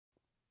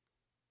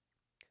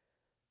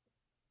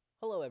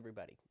Hello,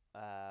 everybody.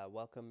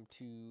 Welcome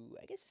to.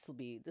 I guess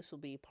this will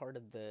be part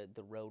of the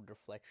road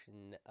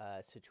reflection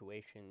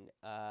situation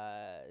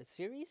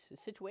series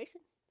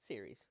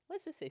series.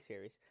 Let's just say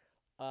series.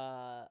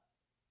 Uh,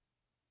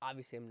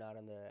 Obviously, I'm not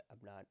on the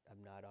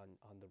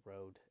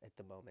road at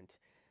the moment,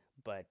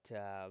 but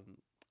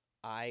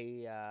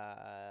I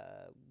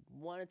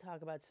want to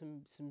talk about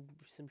some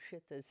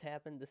shit that's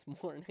happened this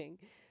morning.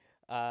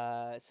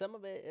 Some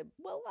of it,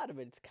 well, a lot of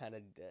it's kind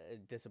of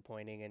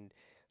disappointing, and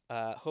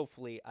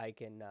hopefully I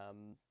can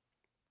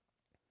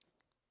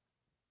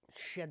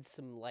shed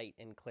some light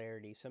and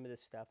clarity. Some of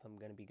this stuff I'm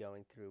going to be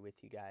going through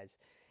with you guys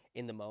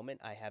in the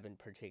moment. I haven't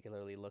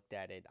particularly looked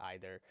at it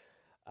either.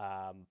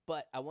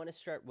 But I want to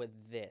start with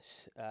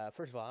this.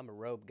 First of all, I'm a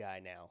robe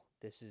guy now.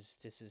 This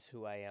is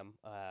who I am.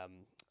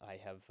 I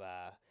have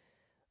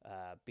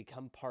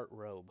become part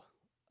robe.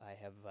 I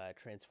have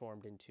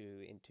transformed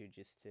into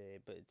just.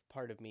 But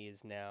part of me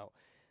is now,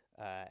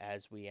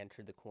 as we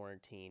enter the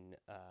quarantine.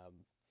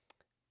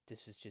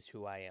 This is just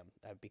who I am.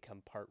 I've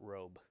become part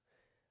robe.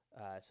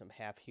 Some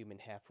half human,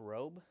 half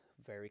robe.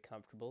 Very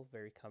comfortable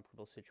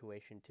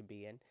situation to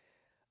be in.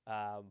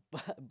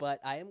 But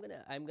I'm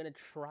gonna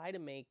try to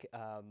make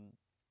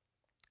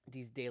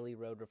these daily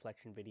road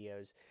reflection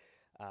videos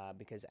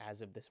because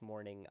as of this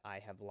morning, I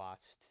have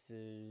lost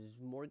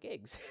more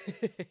gigs.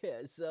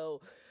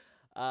 So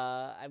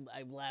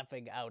I'm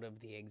laughing out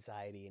of the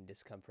anxiety and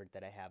discomfort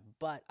that I have.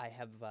 But I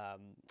have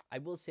I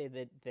will say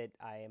that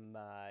I am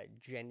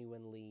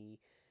genuinely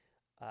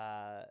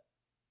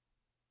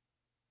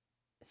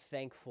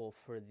thankful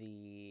for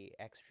the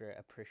extra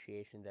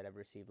appreciation that I've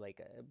received.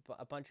 Like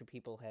a bunch of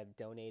people have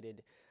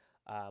donated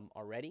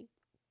already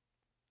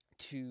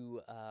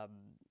to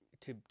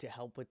to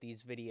help with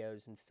these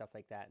videos and stuff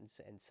like that,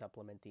 and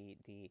supplement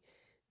the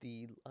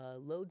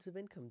loads of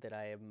income that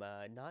I am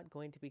not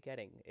going to be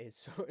getting is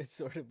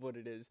sort of what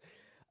it is.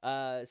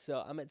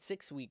 So I'm at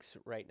 6 weeks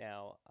right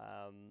now,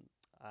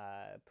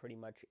 pretty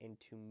much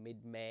into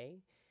mid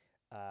May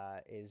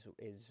is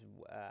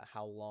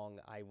how long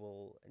I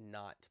will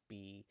not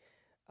be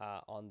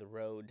on the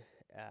road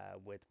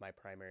with my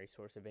primary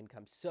source of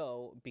income.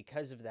 So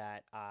because of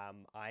that,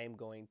 I am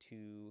going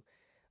to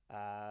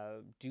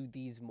do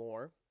these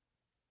more.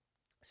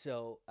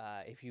 So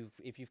if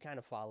you've kind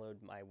of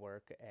followed my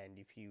work, and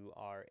if you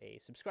are a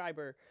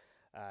subscriber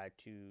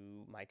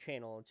to my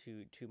channel,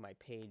 to my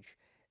page,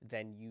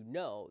 then you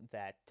know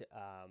that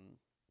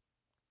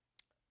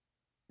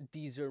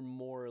these are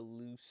more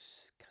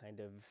loose, kind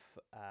of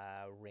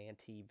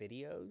ranty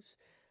videos.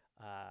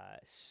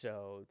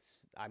 So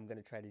I'm going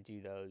to try to do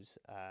those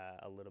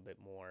a little bit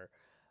more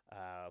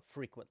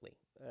frequently.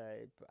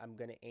 I'm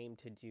going to aim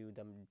to do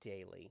them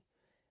daily.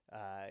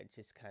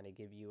 Just kind of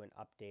give you an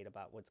update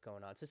about what's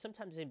going on. So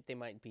sometimes they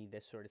might be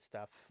this sort of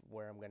stuff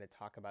where I'm going to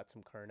talk about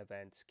some current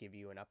events, give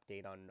you an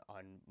update on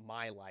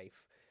my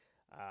life,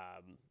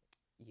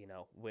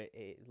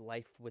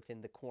 life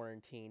within the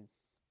quarantine.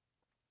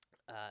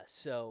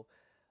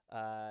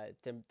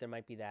 There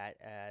might be that.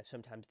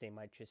 Sometimes they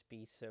might just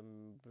be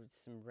some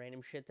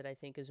random shit that I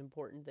think is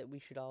important that we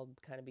should all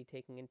kind of be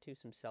taking into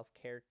some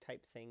self-care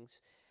type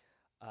things.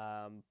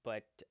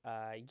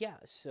 Yeah,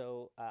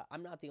 so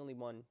I'm not the only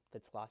one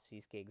that's lost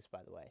these gigs,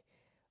 by the way.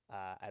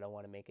 I don't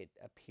want to make it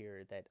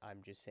appear that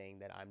I'm just saying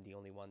that I'm the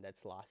only one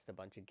that's lost a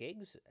bunch of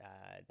gigs.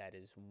 That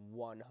is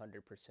 100%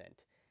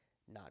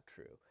 not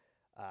true.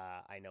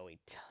 I know a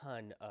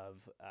ton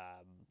of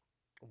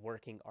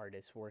working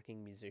artists,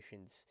 working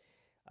musicians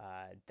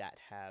that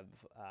have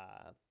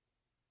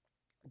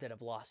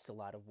lost a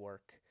lot of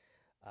work,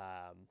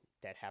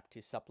 that have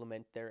to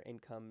supplement their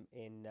income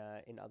in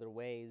other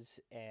ways,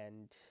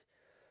 and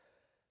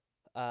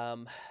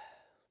um,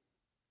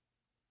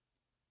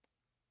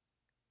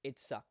 it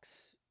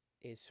sucks.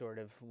 Is sort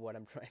of what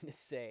I'm trying to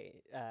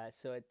say.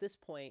 So at this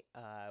point,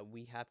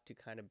 we have to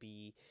kind of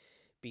be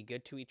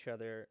good to each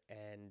other,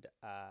 and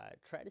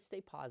try to stay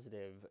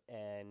positive.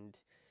 And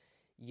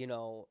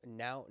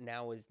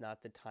now is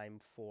not the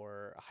time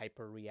for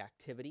hyper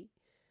reactivity.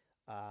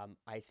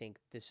 I think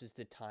this is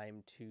the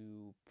time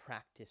to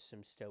practice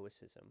some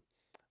stoicism,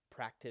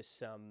 practice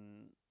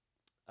some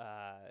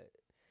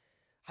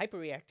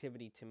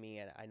hyperreactivity. To me,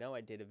 and I know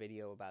I did a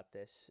video about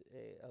this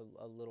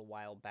a little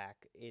while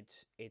back.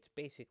 It's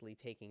basically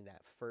taking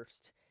that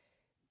first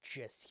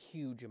just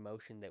huge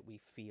emotion that we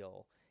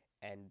feel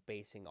and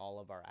basing all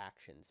of our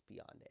actions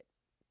beyond it.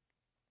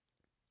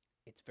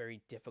 It's very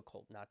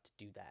difficult not to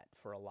do that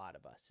for a lot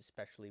of us,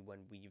 especially when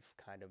we've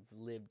kind of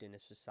lived in a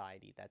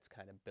society that's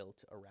kind of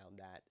built around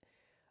that.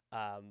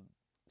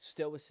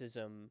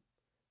 Stoicism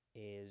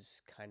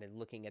is kind of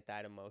looking at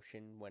that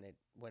emotion when it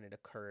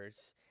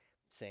occurs,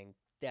 saying,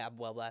 "Yeah,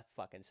 well, that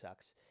fucking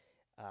sucks.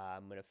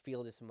 I'm gonna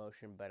feel this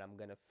emotion, but I'm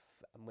gonna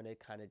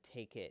kind of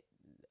take it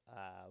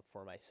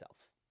for myself.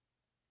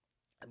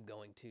 I'm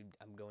going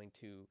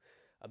to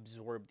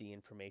absorb the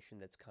information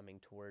that's coming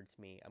towards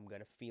me. I'm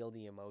going to feel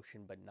the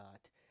emotion, but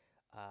not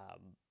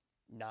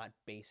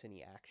base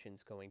any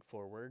actions going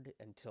forward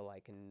until I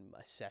can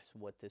assess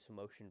what this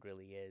emotion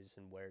really is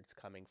and where it's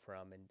coming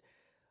from. And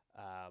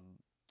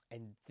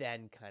and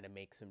then kind of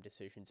make some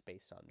decisions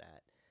based on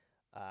that.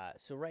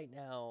 So right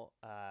now,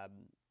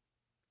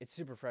 it's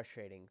super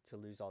frustrating to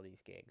lose all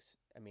these gigs.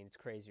 I mean, it's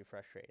crazy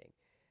frustrating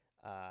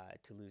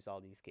to lose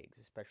all these gigs,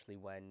 especially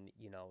when,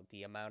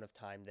 the amount of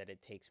time that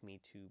it takes me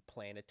to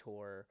plan a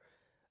tour,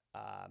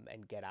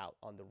 and get out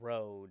on the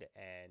road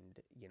and,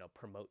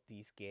 promote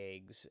these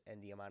gigs,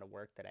 and the amount of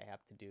work that I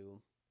have to do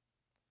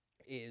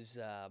is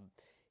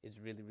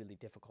really, really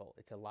difficult.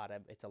 It's a lot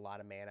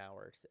of man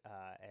hours,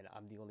 and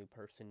I'm the only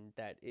person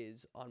that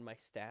is on my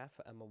staff.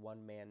 I'm a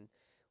one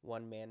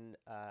man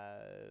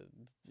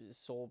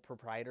sole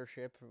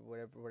proprietorship,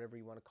 or whatever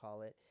you want to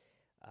call it.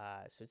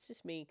 So it's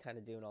just me kind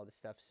of doing all this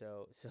stuff.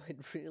 So it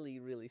really,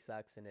 really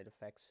sucks, and it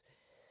affects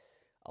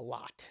a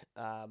lot.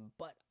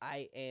 But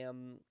I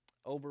am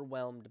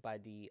overwhelmed by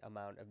the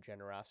amount of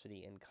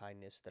generosity and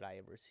kindness that I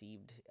have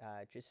received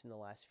just in the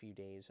last few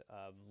days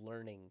of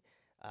learning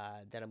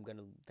that I'm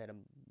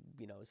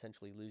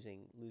essentially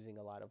losing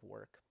a lot of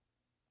work.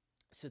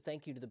 So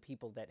thank you to the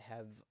people that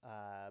have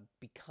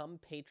become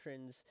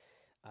patrons,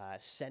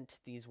 sent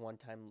these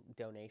one-time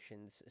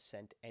donations,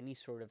 sent any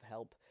sort of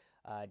help,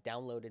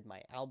 downloaded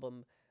my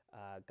album,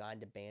 gone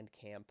to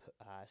Bandcamp,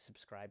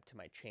 subscribed to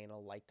my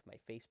channel, liked my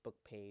Facebook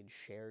page,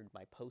 shared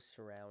my posts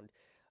around.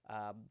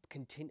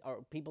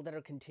 People that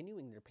are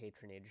continuing their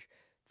patronage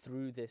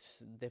through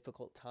this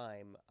difficult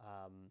time.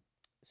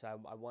 So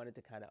I wanted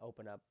to kind of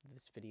open up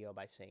this video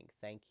by saying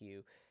thank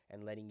you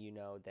and letting you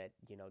know that,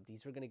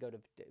 these are going to go to,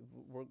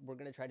 we're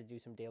going to try to do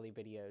some daily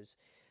videos,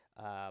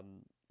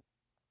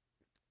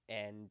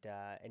 and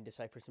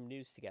decipher some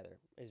news together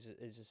is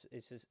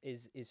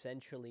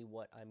essentially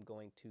what I'm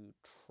going to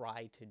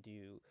try to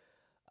do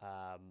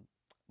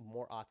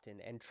more often,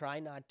 and try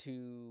not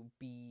to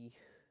be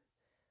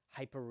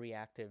hyper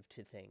reactive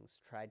to things.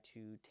 Try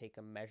to take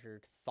a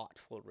measured,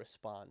 thoughtful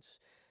response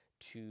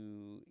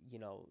to,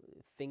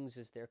 things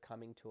as they're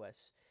coming to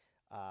us,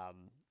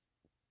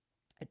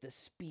 at the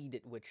speed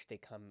at which they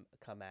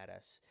come at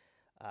us.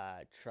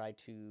 Try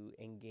to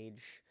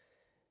engage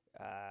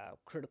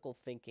critical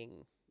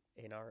thinking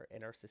in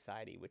our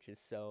society, which is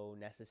so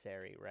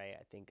necessary, right?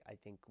 I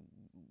think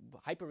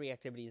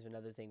hyperreactivity is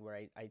another thing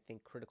where I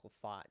think critical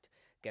thought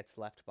gets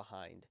left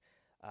behind,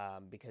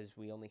 because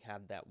we only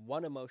have that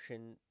one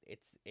emotion.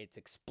 It's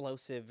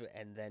explosive,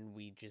 and then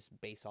we just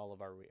base all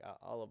of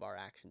our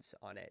actions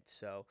on it.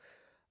 So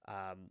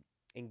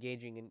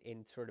engaging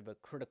in sort of a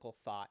critical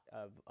thought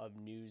of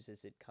news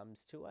as it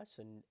comes to us,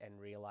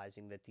 and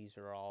realizing that these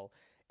are all,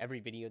 every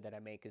video that I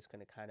make is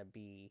going to kind of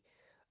be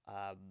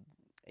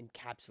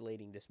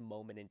encapsulating this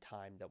moment in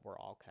time that we're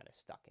all kind of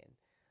stuck in.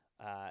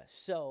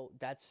 So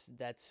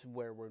that's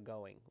where we're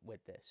going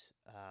with this.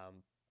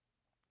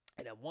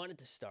 And I wanted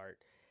to start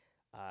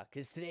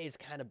because today has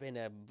kind of been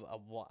a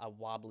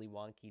wobbly,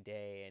 wonky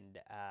day, and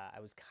I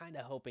was kind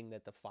of hoping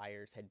that the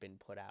fires had been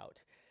put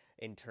out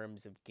in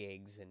terms of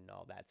gigs and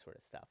all that sort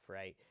of stuff,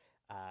 right?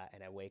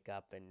 And I wake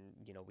up and,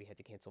 we had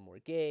to cancel more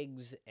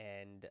gigs,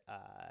 and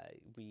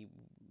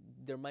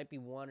there might be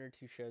one or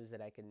two shows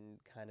that I can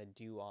kind of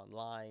do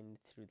online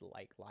through the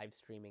live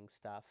streaming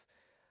stuff.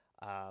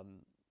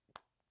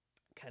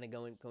 Kind of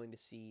going to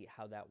see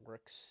how that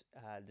works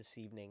this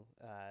evening.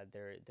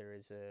 There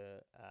is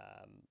a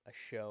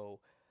show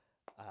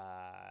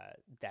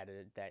that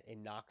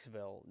in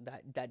Knoxville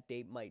that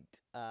date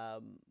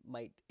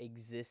might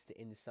exist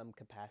in some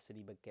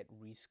capacity, but get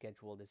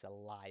rescheduled as a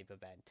live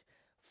event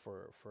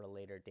for a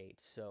later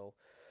date. So,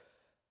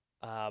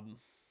 a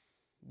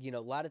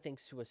lot of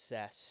things to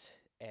assess,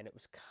 and it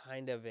was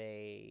kind of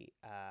a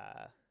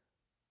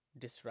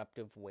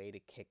disruptive way to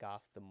kick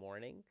off the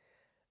morning.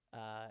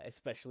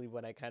 Especially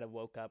when I kind of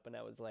woke up and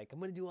I was like, I'm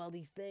going to do all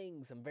these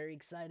things. I'm very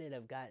excited.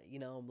 I've got,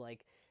 I'm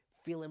like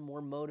feeling more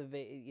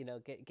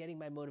motivated, getting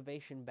my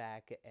motivation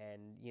back,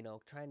 and,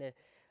 trying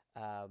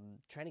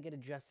to get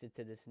adjusted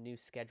to this new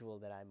schedule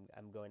that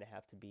I'm going to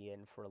have to be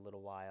in for a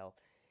little while.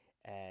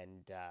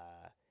 And,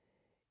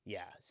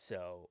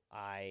 so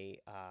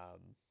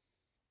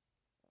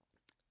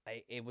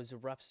it was a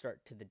rough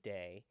start to the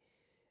day.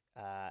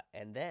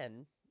 And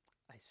then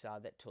I saw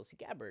that Tulsi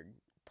Gabbard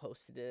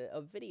posted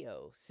a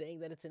video saying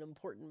that it's an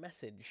important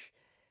message.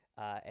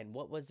 And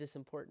what was this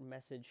important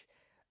message?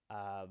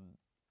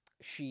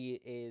 She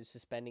is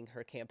suspending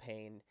her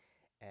campaign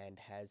and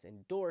has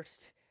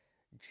endorsed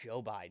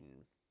Joe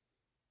Biden.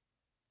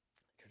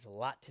 There's a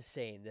lot to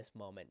say in this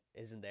moment,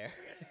 isn't there?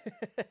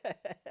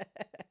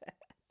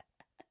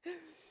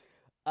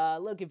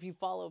 Look, if you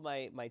follow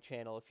my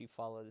channel, if you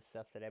follow the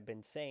stuff that I've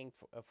been saying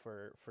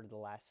for the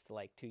last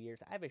 2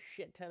 years, I have a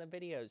shit ton of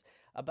videos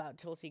about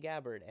Tulsi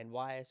Gabbard and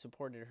why I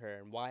supported her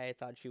and why I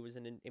thought she was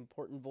an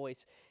important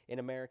voice in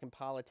American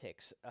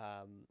politics.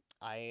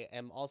 I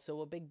am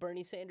also a big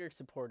Bernie Sanders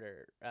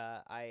supporter.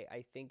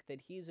 I think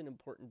that he's an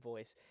important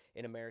voice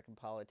in American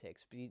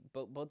politics.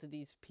 Both of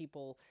these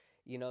people,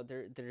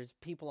 there's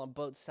people on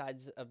both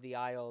sides of the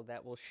aisle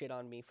that will shit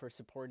on me for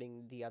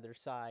supporting the other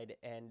side,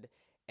 and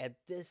at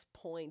this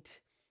point,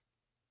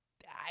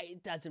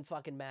 it doesn't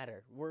fucking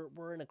matter.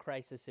 We're in a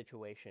crisis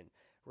situation,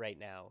 right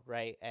now,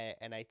 right?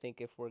 And I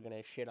think if we're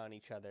gonna shit on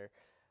each other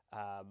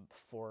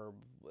for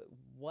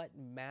what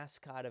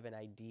mascot of an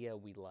idea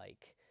we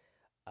like,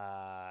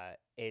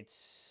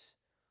 it's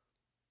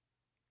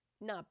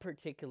not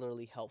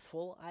particularly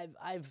helpful.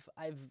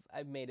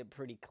 I've made it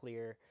pretty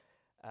clear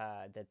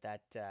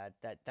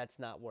that's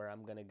not where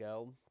I'm gonna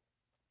go.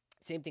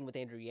 Same thing with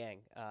Andrew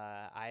Yang.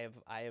 I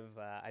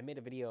made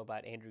a video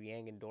about Andrew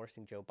Yang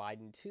endorsing Joe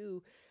Biden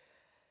too,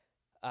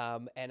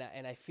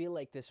 and I feel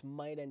like this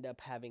might end up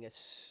having a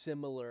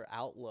similar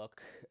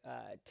outlook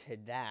to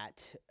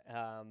that,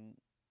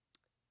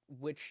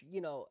 which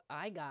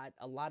I got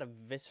a lot of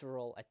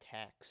visceral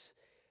attacks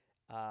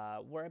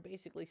where I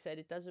basically said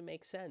it doesn't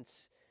make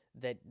sense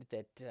that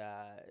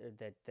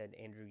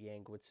Andrew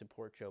Yang would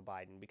support Joe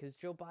Biden, because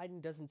Joe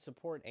Biden doesn't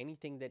support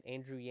anything that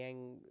Andrew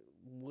Yang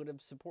would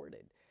have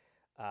supported.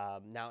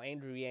 Now,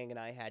 Andrew Yang and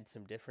I had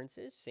some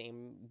differences.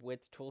 Same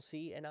with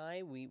Tulsi and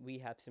I.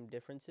 We have some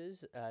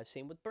differences.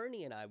 Same with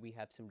Bernie and I. We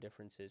have some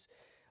differences.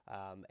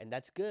 And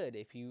that's good.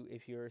 If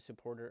you're a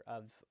supporter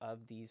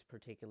of these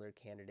particular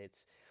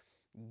candidates,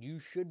 you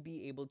should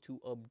be able to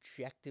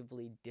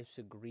objectively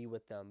disagree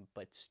with them,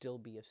 but still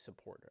be a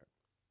supporter.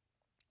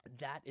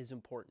 That is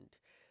important.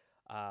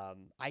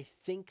 I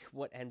think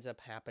what ends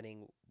up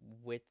happening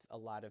with a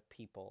lot of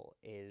people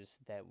is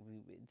that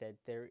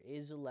there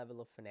is a level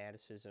of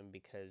fanaticism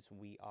because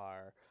we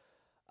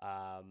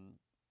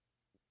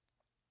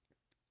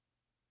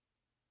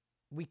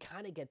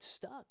kind of get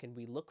stuck and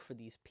we look for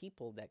these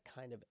people that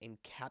kind of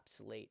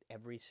encapsulate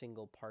every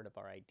single part of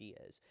our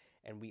ideas,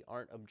 and we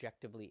aren't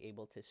objectively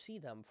able to see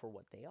them for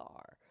what they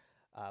are,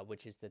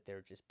 which is that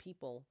they're just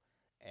people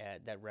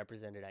that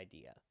represent an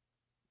idea.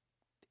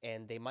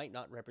 And they might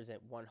not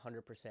represent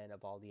 100%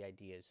 of all the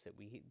ideas that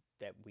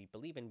we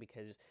believe in,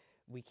 because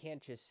we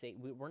can't just say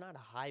we're not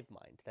a hive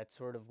mind. That's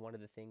sort of one of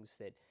the things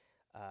that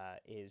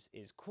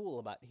is cool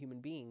about human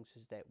beings,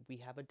 is that we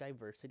have a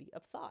diversity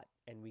of thought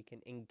and we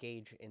can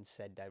engage in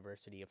said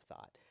diversity of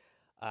thought.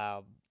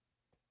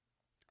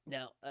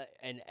 Now,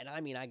 and I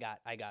mean, I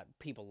got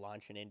people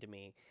launching into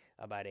me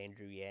about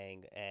Andrew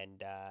Yang,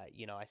 and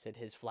I said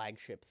his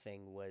flagship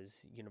thing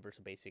was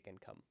universal basic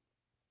income.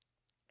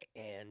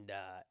 And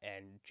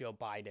Joe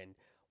Biden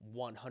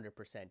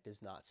 100%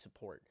 does not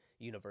support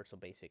universal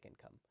basic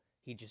income.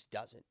 He just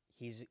doesn't.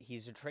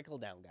 He's a trickle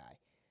down guy.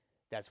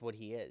 That's what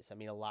he is. I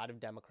mean, a lot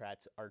of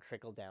Democrats are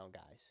trickle down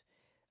guys.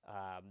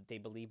 They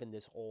believe in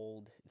this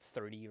old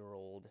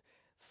 30-year-old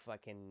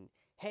fucking,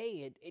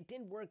 hey, it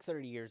didn't work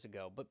 30 years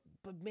ago, but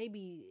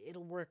maybe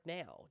it'll work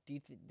now. Do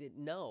you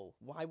no?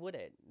 Why would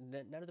it?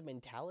 None of the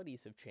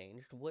mentalities have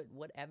changed.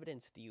 What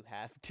evidence do you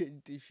have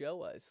to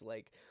show us?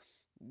 Like,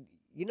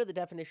 the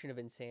definition of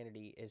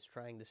insanity is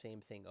trying the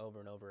same thing over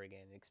and over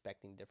again and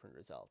expecting different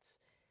results.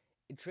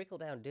 Trickle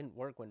down didn't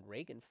work when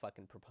Reagan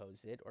fucking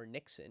proposed it, or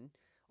Nixon,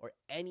 or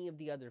any of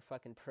the other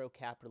fucking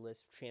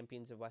pro-capitalist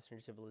champions of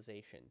Western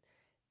civilization.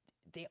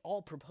 They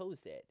all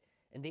proposed it,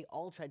 and they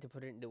all tried to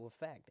put it into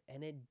effect,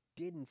 and it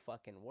didn't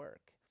fucking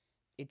work.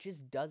 It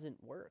just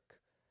doesn't work.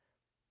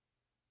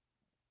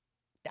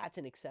 That's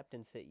an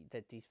acceptance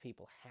that these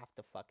people have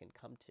to fucking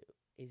come to,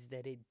 is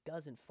that it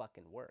doesn't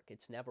fucking work.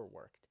 It's never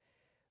worked.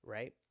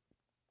 Right?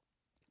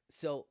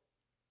 So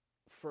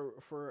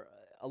for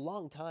a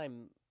long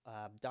time,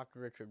 Dr.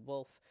 Richard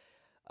Wolff,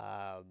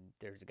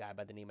 there's a guy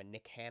by the name of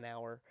Nick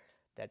Hanauer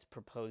that's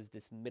proposed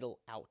this middle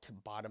out to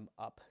bottom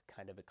up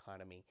kind of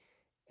economy.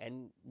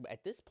 And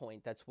at this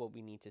point, that's what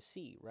we need to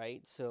see,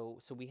 right? So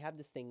we have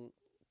this thing,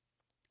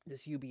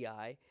 this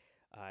UBI.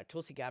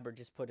 Tulsi Gabbard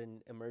just put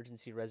an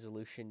emergency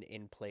resolution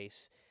in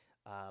place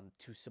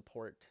to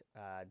support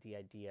the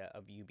idea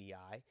of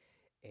UBI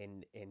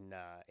in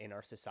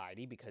our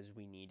society, because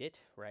we need it,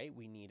 right?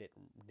 We need it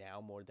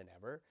now more than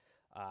ever,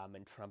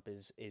 and Trump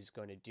is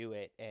going to do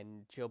it.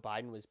 And Joe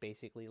Biden was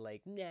basically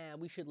like, nah,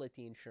 we should let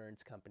the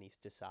insurance companies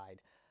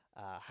decide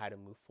how to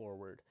move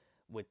forward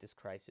with this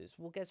crisis.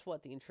 Well, guess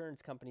what? The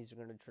insurance companies are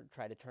going to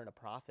try to turn a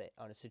profit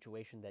on a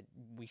situation that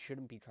we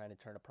shouldn't be trying to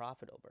turn a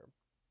profit over.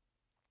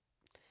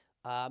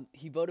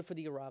 He voted for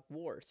the Iraq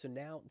War. So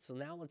now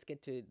let's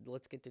get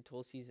to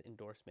Tulsi's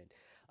endorsement.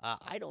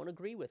 I don't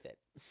agree with it,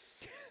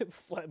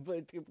 but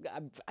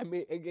I'm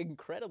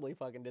incredibly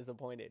fucking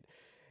disappointed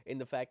in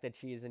the fact that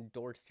she has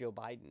endorsed Joe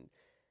Biden,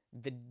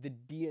 the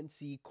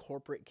DNC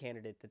corporate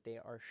candidate that they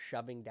are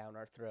shoving down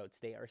our throats.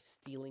 They are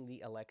stealing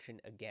the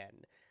election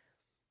again.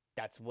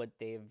 That's what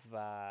they've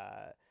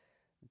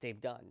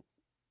done.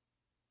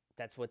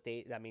 That's what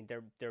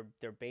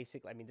they're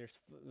basically, there's,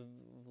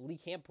 Lee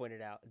Camp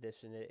pointed out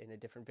this in a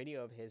different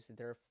video of his,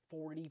 there are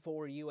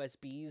 44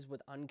 USBs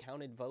with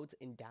uncounted votes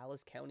in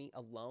Dallas County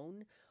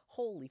alone.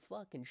 Holy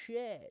fucking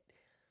shit.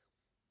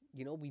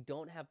 We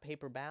don't have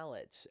paper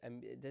ballots.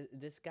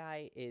 This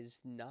guy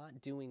is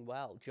not doing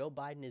well. Joe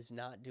Biden is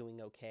not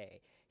doing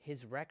okay.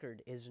 His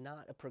record is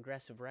not a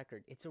progressive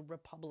record. It's a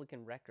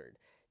Republican record.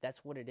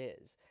 That's what it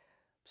is.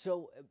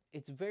 So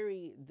it's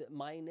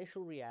my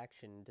initial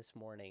reaction this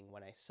morning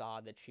when I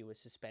saw that she was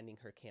suspending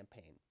her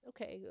campaign.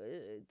 Okay,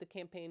 the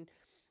campaign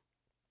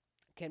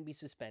can be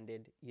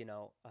suspended.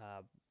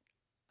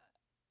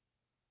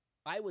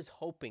 I was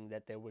hoping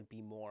that there would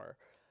be more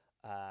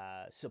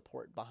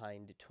support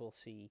behind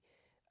Tulsi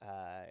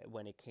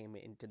when it came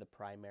into the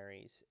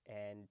primaries,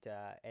 and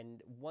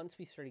once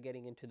we started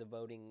getting into the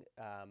voting,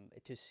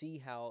 to see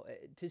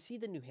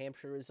the New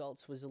Hampshire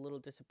results was a little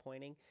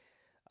disappointing.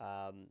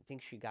 I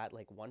think she got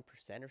like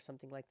 1% or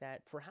something like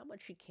that for how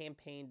much she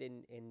campaigned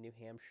in New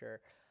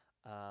Hampshire.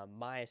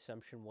 My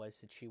assumption was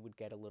that she would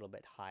get a little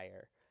bit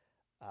higher.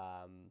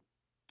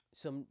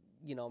 So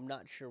I'm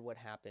not sure what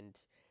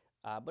happened,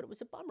 but it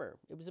was a bummer.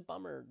 It was a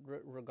bummer,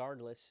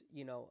 regardless.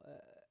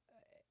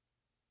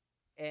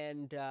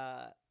 And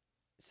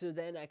so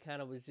then I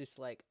kind of was just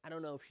like, I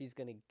don't know if she's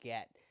gonna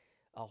get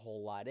a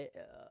whole lot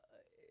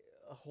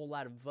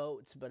of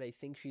votes, but I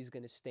think she's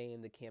gonna stay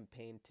in the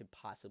campaign to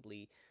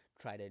possibly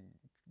try to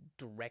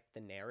direct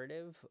the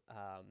narrative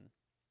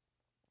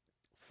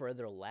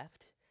further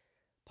left,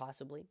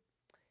 possibly.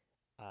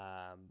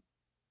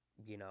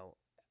 You know,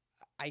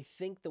 I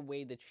think the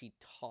way that she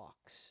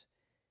talks,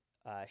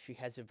 she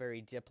has a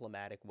very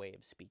diplomatic way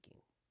of speaking.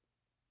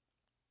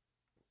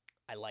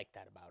 I like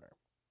that about her.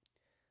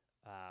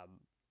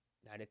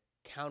 Now to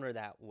counter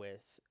that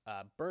with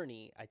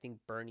Bernie, I think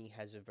Bernie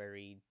has a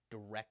very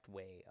direct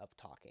way of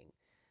talking.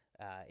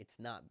 It's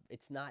not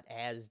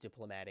as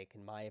diplomatic,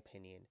 in my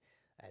opinion,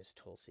 as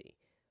Tulsi,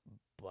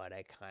 but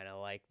I kind of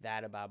like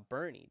that about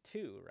Bernie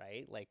too,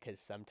 right? Like, because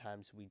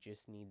sometimes we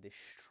just need the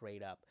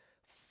straight up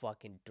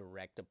fucking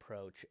direct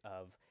approach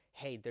of,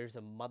 hey, there's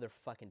a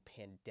motherfucking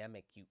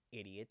pandemic, you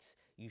idiots.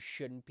 You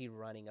shouldn't be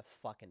running a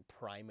fucking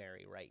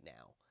primary right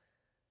now.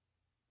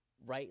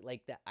 Right?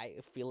 Like that, I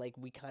feel like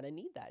we kind of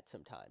need that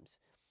sometimes.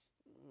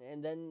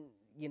 And then,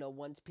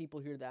 once people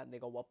hear that and they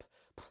go, well,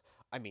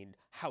 I mean,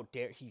 how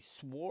dare he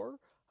swore?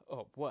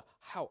 Oh, what?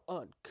 How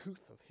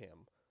uncouth of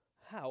him.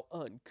 How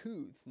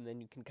uncouth. And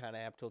then you can kind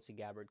of have Tulsi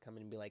Gabbard come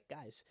in and be like,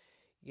 guys,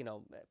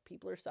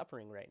 people are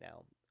suffering right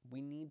now.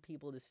 We need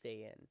people to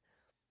stay in.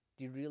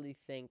 Do you really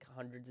think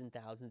hundreds and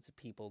thousands of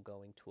people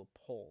going to a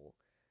poll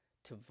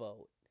to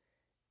vote?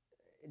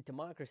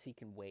 Democracy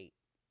can wait.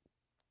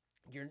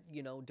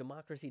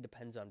 Democracy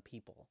depends on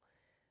people.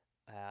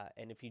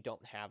 And if you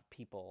don't have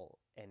people,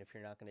 and if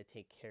you're not going to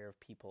take care of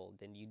people,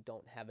 then you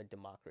don't have a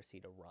democracy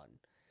to run.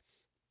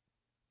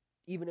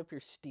 Even if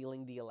you're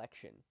stealing the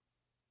election.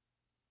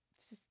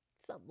 It's just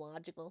something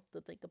logical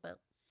to think about.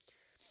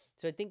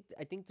 So I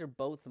think they're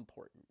both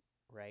important,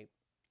 right?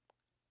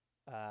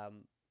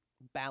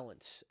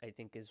 Balance, I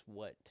think, is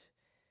what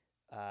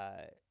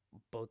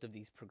both of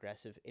these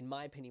in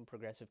my opinion,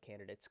 progressive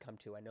candidates come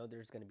to. I know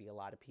there's going to be a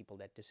lot of people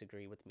that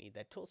disagree with me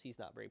that Tulsi's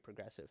not very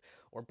progressive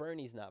or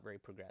Bernie's not very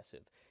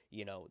progressive.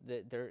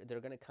 They're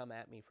going to come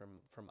at me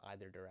from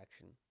either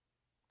direction.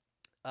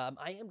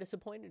 I am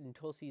disappointed in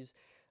Tulsi's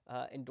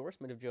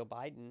endorsement of Joe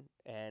Biden,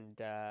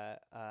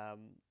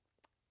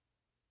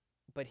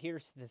 but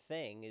here's the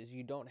thing: is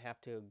you don't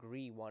have to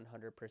agree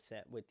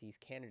 100% with these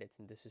candidates,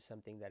 and this is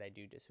something that I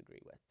do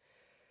disagree with.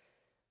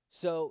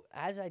 So,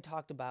 as I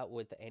talked about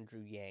with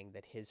Andrew Yang,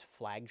 that his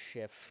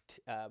flagship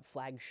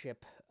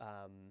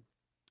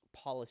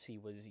policy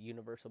was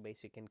universal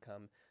basic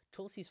income,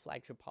 Tulsi's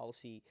flagship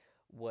policy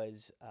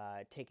was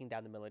taking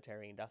down the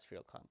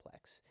military-industrial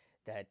complex,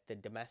 that the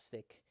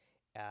domestic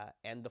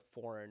and the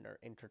foreign are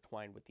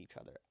intertwined with each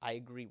other. I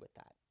agree with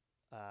that.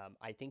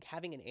 I think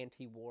having an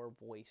anti-war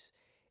voice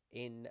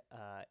in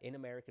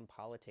American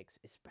politics,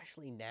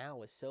 especially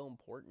now, is so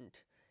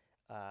important.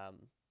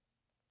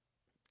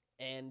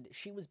 And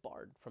she was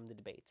barred from the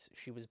debates.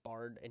 She was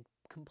barred and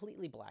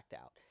completely blacked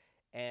out.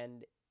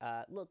 And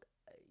look,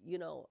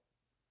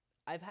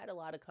 I've had a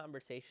lot of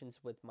conversations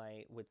with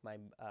my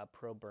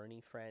pro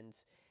Bernie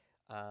friends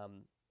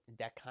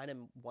that kind of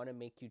want to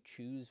make you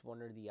choose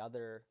one or the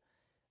other.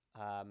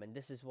 And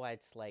this is why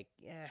it's like,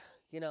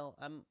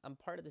 I'm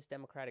part of this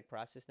democratic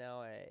process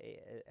now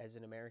as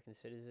an American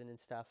citizen and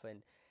stuff,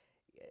 and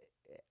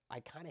I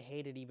kind of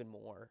hate it even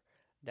more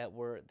that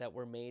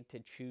we're made to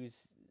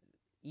choose.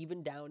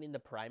 Even down in the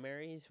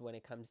primaries, when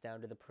it comes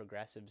down to the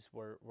progressives,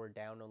 we're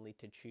down only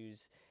to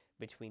choose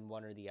between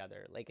one or the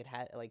other. Like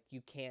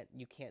you can't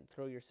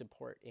throw your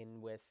support in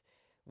with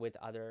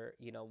other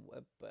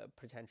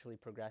potentially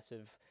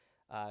progressive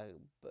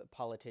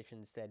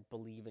politicians that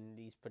believe in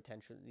these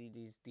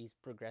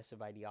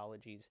progressive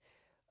ideologies.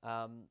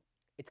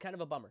 It's kind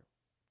of a bummer.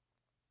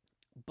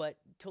 But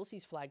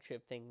Tulsi's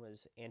flagship thing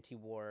was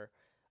anti-war.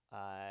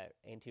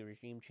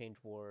 Anti-regime change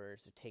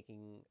wars,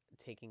 taking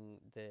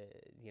the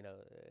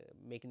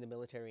making the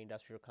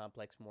military-industrial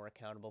complex more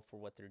accountable for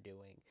what they're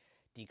doing,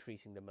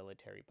 decreasing the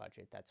military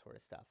budget, that sort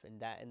of stuff,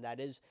 and that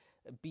is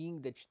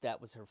being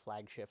that was her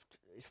flagship.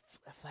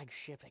 I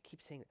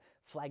keep saying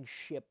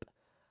flagship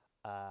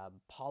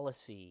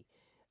policy.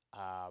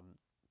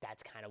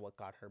 That's kind of what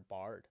got her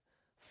barred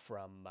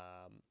from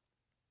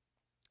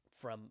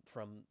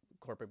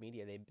corporate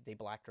media. They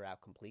blacked her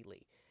out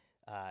completely.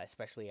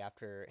 Especially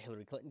after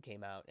Hillary Clinton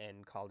came out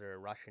and called her a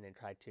Russian and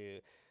tried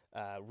to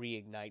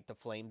reignite the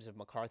flames of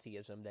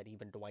McCarthyism, that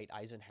even Dwight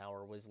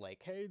Eisenhower was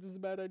like, hey, this is a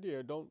bad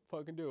idea, don't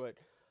fucking do it.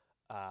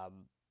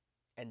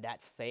 And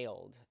that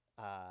failed.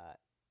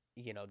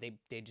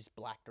 They just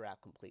blacked her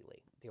out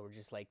completely. They were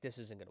just like, this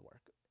isn't gonna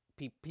work.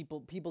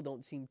 People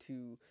don't seem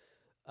to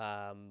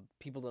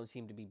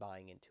be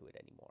buying into it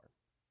anymore.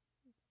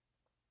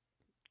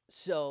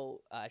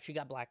 So she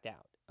got blacked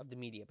out of the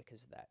media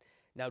because of that.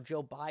 Now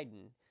Joe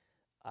Biden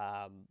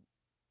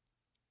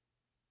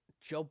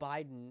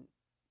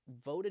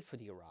voted for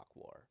the Iraq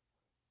War.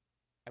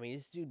 I mean,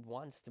 this dude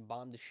wants to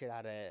bomb the shit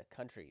out of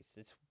countries.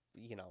 It's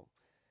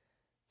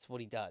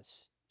what he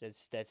does.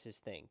 That's his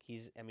thing.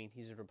 He's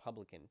a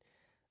Republican.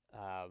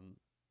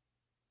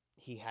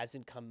 He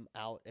hasn't come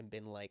out and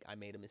been like, I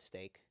made a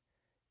mistake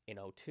in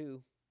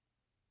 2002.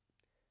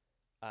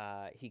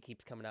 He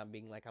keeps coming out and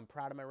being like, I'm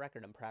proud of my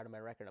record. I'm proud of my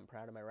record. I'm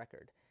proud of my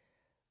record.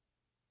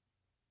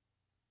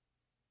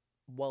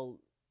 Well,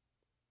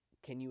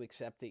 can you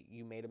accept that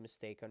you made a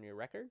mistake on your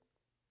record?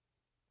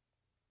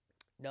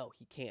 No,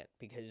 he can't,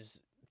 because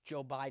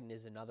Joe Biden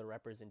is another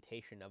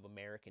representation of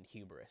American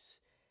hubris.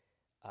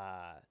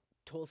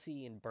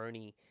 Tulsi and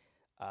Bernie,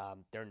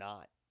 they're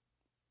not.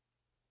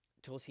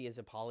 Tulsi has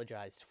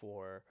apologized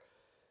for,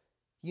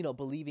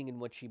 believing in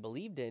what she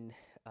believed in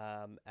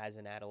as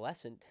an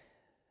adolescent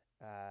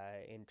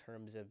in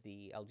terms of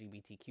the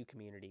LGBTQ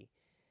community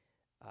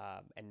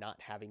and not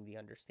having the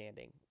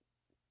understanding.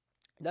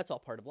 That's all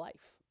part of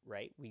life,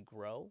 right? We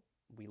grow,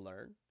 we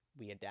learn,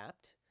 we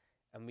adapt,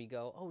 and we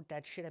go, oh,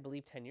 that shit I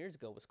believed 10 years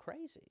ago was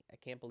crazy. I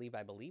can't believe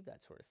I believe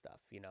that sort of stuff,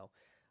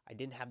 I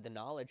didn't have the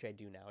knowledge I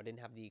do now. I didn't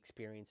have the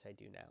experience I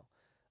do now.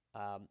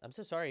 I'm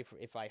so sorry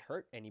if I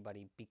hurt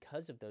anybody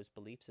because of those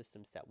belief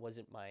systems. That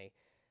wasn't my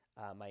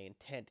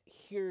intent.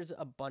 Here's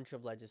a bunch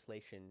of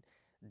legislation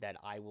that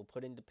I will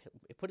put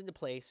into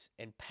place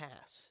and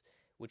pass,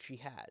 which she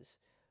has,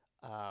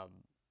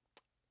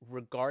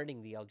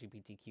 regarding the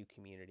LGBTQ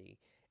community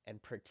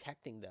and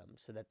protecting them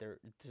so that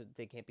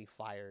they can't be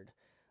fired,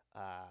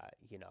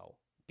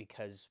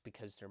 because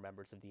they're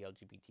members of the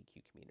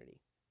LGBTQ community.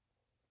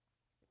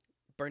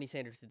 Bernie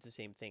Sanders did the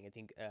same thing. I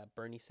think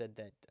Bernie said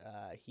that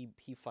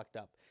he fucked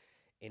up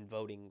in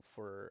voting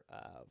for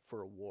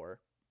a war.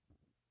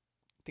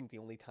 I think the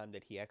only time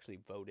that he actually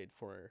voted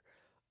for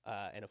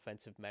an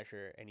offensive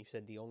measure, and he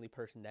said the only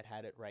person that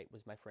had it right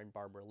was my friend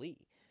Barbara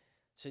Lee.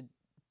 So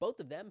both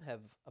of them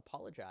have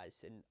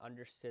apologized and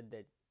understood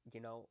that,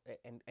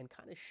 and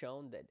kind of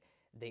shown that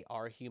they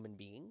are human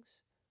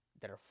beings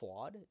that are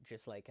flawed,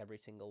 just like every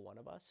single one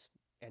of us,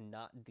 and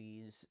not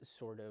these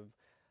sort of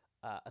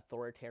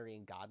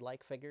authoritarian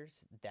godlike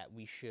figures that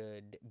we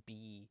should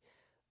be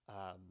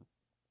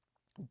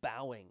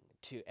bowing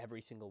to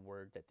every single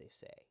word that they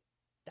say.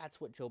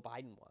 That's what Joe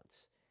Biden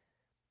wants.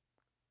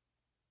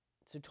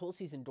 So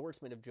Tulsi's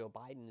endorsement of Joe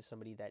Biden is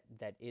somebody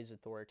that is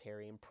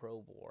authoritarian,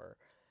 pro-war,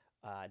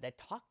 that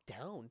talked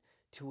down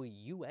to a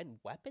UN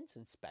weapons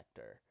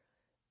inspector.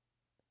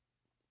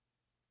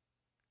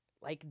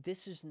 Like,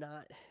 this is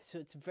not... So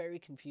it's very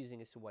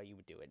confusing as to why you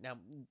would do it. Now,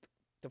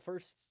 the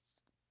first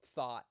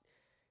thought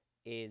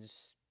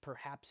is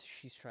perhaps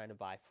she's trying to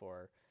vie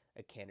for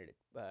a cabinet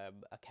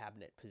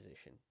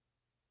position.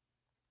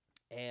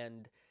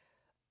 And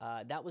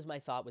that was my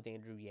thought with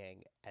Andrew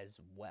Yang as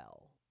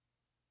well,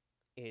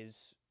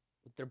 is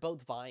they're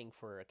both vying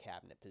for a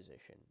cabinet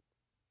position.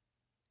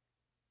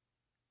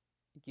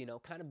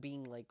 Kind of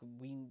being like,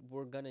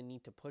 we're going to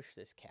need to push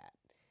this cat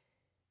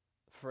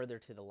further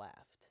to the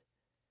left.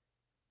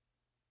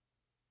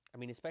 I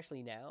mean,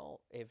 especially now,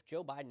 if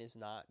Joe Biden is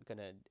not going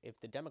to,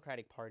 if the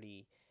Democratic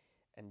Party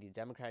and the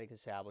Democratic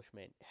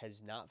establishment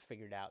has not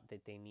figured out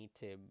that they need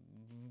to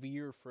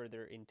veer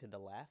further into the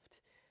left,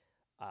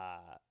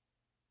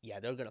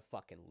 they're going to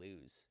fucking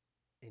lose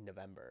in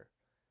November.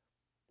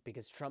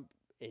 Because Trump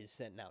is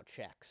sending out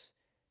checks.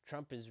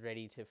 Trump is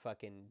ready to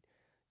fucking,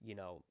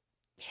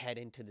 head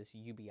into this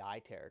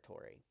UBI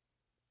territory.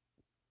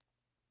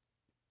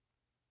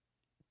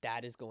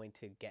 That is going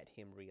to get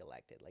him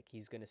reelected. Like,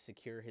 he's going to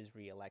secure his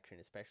reelection,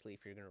 especially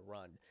if you're going to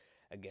run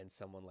against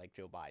someone like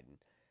Joe Biden,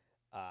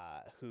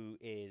 who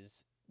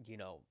is,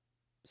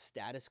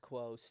 status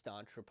quo,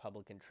 staunch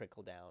Republican,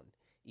 trickle-down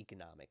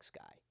economics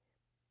guy.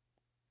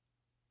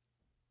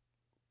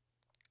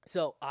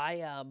 So I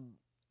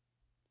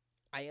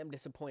am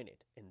disappointed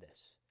in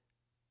this.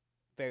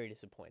 Very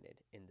disappointed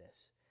in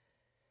this.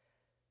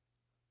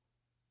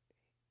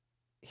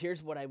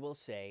 Here's what I will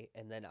say,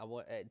 and then I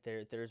want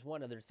there's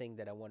one other thing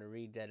that I want to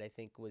read that I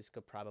think was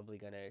probably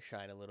going to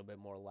shine a little bit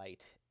more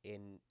light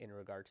in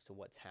regards to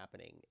what's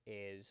happening.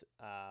 Is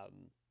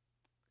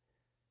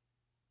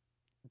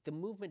the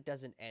movement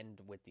doesn't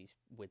end with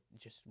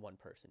just one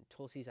person.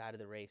 Tulsi's out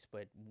of the race,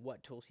 but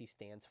what Tulsi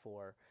stands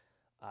for,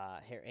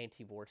 her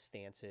anti-war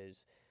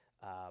stances,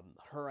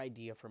 her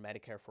idea for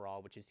Medicare for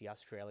All, which is the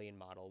Australian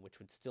model, which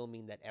would still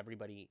mean that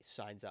everybody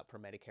signs up for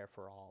Medicare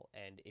for All,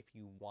 and if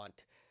you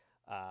want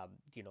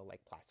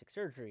like plastic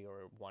surgery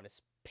or want to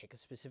pick a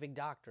specific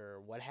doctor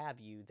or what have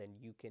you, then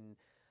you can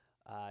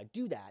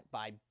do that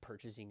by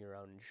purchasing your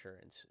own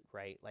insurance,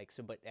 right? Like,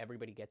 so, but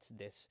everybody gets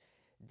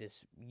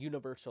this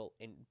universal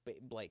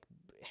like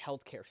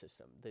healthcare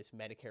system, this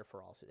Medicare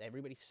for all. So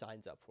everybody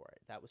signs up for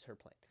it. That was her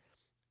plan.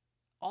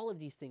 All of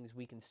these things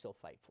we can still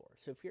fight for.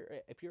 So if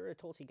you're a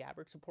Tulsi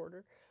Gabbard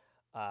supporter,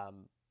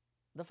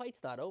 the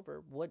fight's not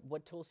over.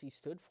 What Tulsi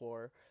stood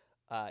for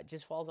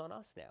just falls on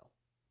us now.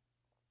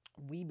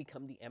 We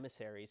become the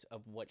emissaries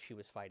of what she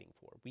was fighting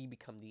for. We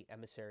become the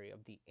emissary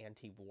of the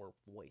anti-war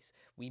voice.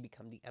 We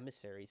become the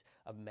emissaries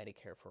of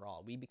Medicare for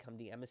all. We become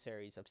the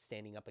emissaries of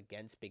standing up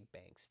against big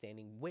banks,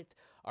 standing with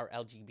our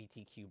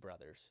LGBTQ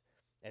brothers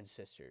and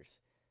sisters.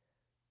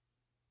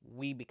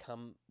 We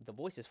become the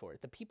voices for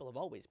it. The people have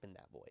always been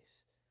that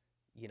voice.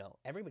 You know,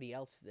 everybody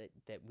else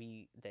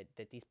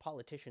that these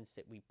politicians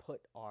that we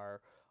put our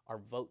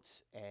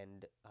votes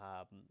and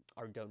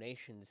our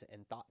donations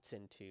and thoughts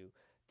into,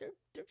 they're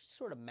just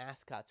sort of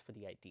mascots for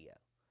the idea.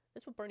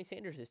 That's what Bernie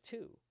Sanders is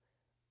too.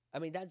 I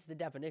mean, that's the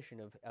definition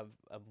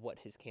of what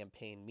his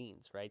campaign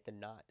means, right? The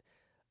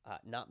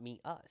not me,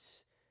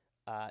 us.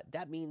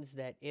 That means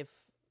that if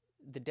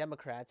the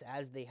Democrats,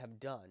 as they have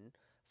done,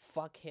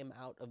 fuck him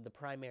out of the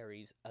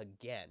primaries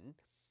again,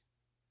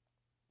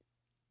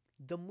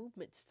 the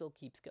movement still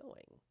keeps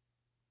going.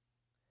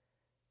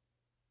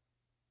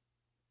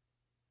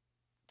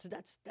 So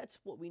that's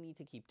what we need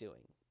to keep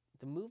doing.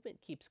 The movement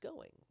keeps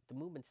going. The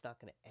movement's not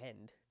going to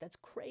end. That's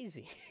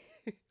crazy.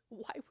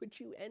 Why would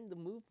you end the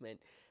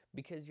movement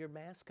because your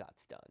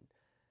mascot's done?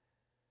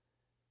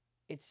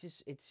 It's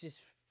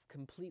just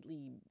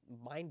completely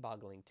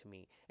mind-boggling to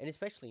me, and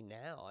especially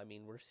now. I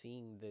mean, we're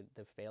seeing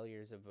the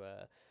failures of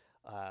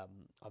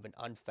an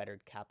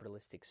unfettered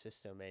capitalistic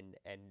system,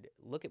 and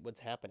look at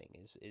what's happening.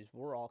 Is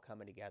we're all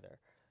coming together.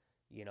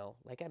 You know,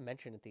 like I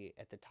mentioned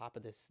at the top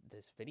of this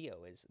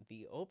video, is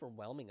the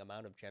overwhelming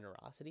amount of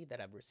generosity that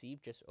I've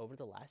received just over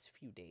the last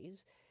few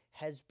days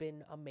has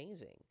been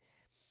amazing.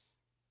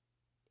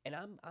 And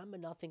I'm a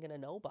nothing and a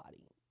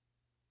nobody.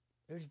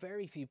 There's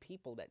very few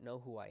people that know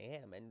who I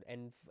am,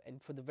 and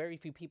for the very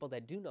few people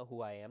that do know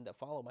who I am, that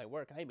follow my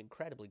work, I am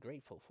incredibly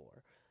grateful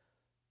for.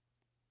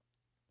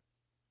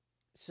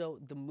 So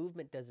the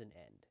movement doesn't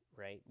end,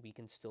 right? We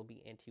can still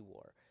be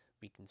anti-war.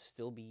 We can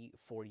still be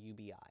for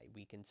UBI.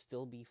 We can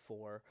still be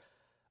for,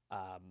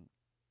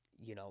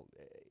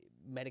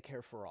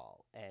 Medicare for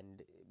all,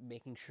 and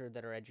making sure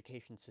that our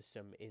education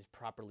system is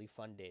properly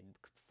funded,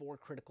 for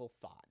critical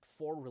thought,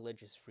 for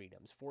religious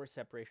freedoms, for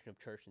separation of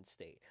church and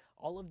state.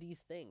 All of these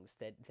things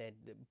that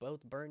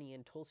both Bernie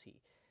and Tulsi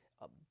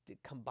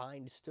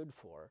combined stood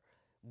for,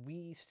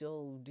 we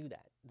still do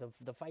that.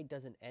 The fight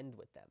doesn't end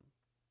with them.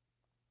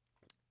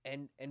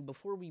 And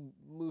before we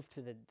move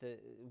to the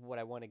what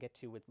I want to get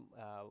to with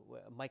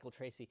Michael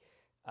Tracy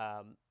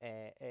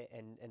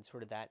and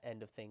sort of that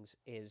end of things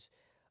is,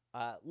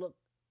 look,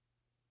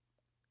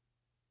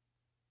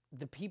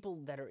 the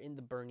people that are in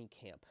the Bernie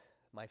camp,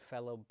 my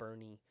fellow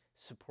Bernie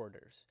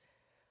supporters,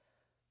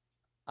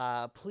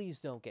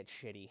 please don't get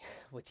shitty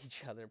with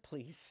each other,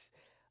 please.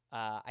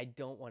 I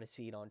don't want to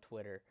see it on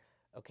Twitter.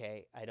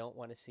 Okay, I don't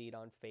want to see it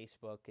on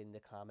Facebook in the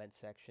comment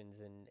sections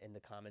and in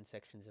the comment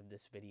sections of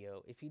this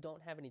video. If you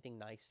don't have anything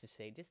nice to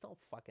say, just don't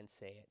fucking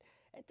say it.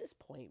 At this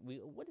point,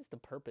 what is the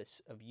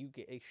purpose of you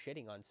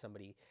shitting on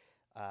somebody?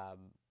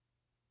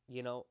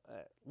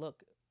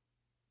 Look,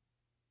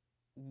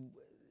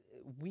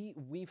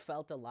 we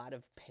felt a lot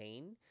of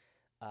pain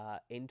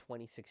in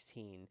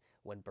 2016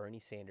 when Bernie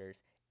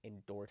Sanders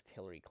endorsed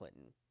Hillary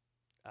Clinton.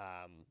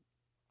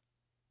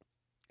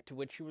 To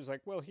which she was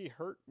like, well, he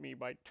hurt me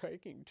by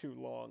taking too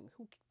long.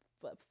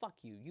 Fuck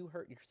you. You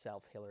hurt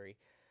yourself, Hillary,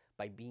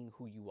 by being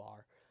who you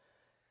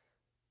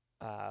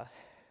are.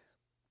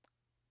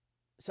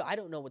 So I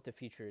don't know what the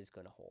future is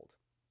going to hold.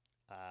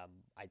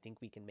 I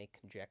think we can make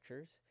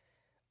conjectures.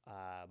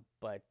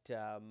 But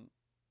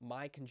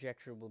my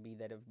conjecture will be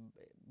that if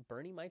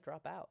Bernie might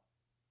drop out.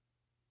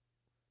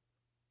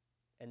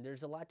 And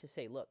there's a lot to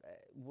say. Look,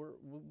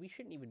 we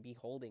shouldn't even be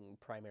holding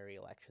primary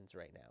elections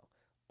right now.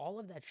 All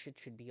of that shit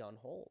should be on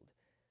hold.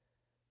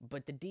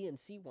 But the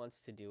DNC wants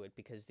to do it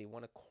because they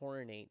want to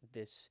coronate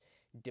this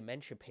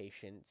dementia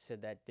patient so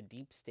that the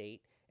deep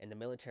state and the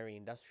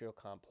military-industrial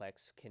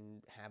complex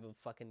can have a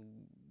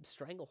fucking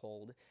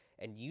stranglehold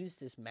and use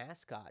this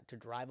mascot to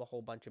drive a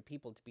whole bunch of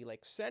people to be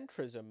like,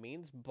 centrism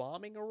means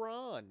bombing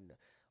Iran,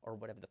 or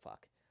whatever the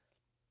fuck.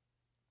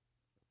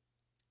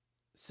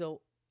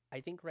 So I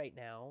think right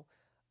now,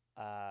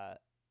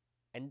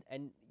 And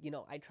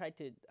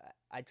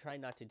I try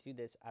not to do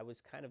this. I was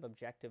kind of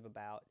objective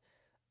about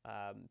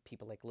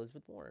people like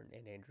Elizabeth Warren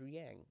and Andrew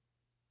Yang.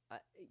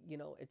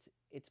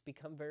 It's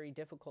become very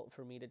difficult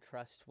for me to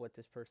trust what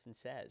this person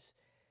says.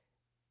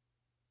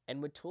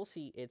 And with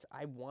Tulsi,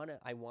 I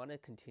wanna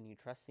continue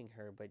trusting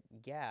her, but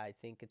yeah, I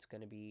think it's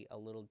going to be a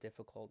little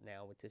difficult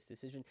now with this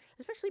decision,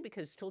 especially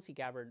because Tulsi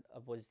Gabbard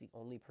was the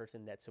only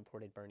person that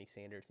supported Bernie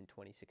Sanders in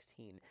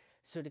 2016.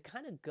 So to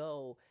kind of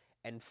go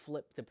and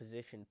flip the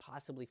position,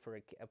 possibly for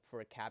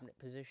a cabinet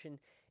position,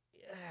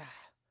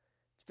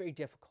 it's very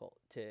difficult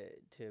to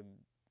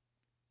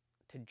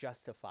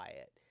justify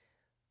it.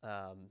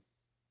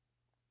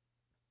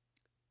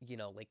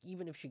 Like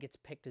even if she gets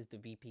picked as the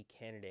VP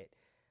candidate,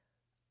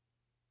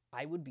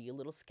 I would be a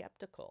little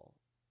skeptical,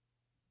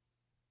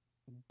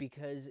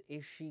 because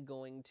is she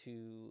going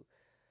to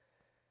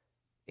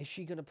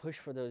push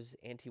for those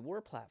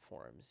anti-war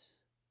platforms,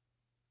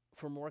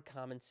 for more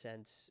common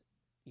sense,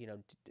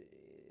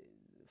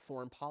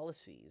 foreign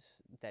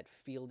policies that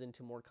field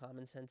into more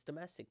common sense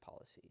domestic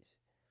policies?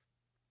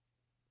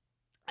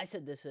 I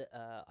said this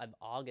of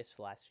August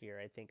last year,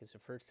 I think, is the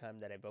first time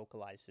that I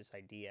vocalized this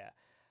idea.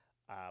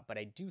 But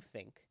I do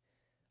think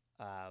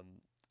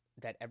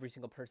that every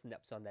single person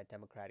that was on that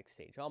Democratic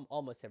stage,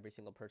 almost every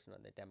single person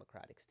on the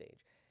Democratic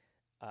stage,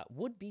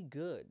 would be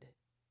good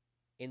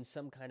in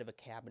some kind of a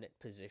cabinet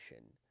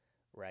position,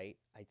 right?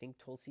 I think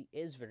Tulsi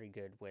is very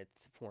good with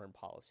foreign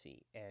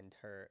policy and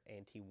her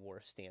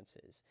anti-war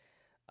stances.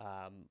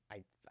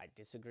 I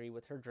disagree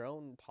with her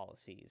drone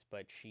policies,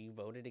 but she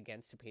voted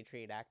against the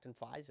Patriot Act and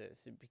FISA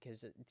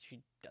because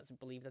she doesn't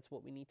believe that's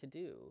what we need to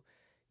do.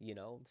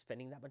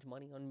 Spending that much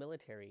money on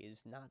military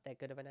is not that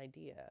good of an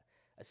idea.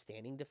 A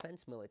standing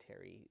defense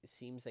military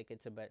seems like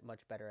it's a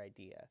much better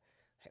idea.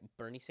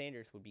 Bernie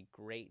Sanders would be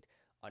great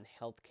on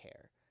health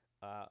care,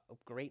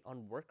 great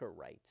on worker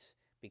rights,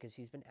 because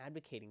he's been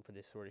advocating for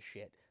this sort of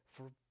shit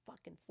for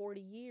fucking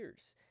 40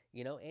 years.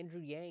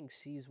 Andrew Yang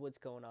sees what's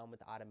going on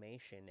with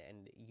automation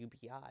and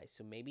UBI,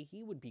 so maybe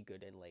he would be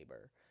good in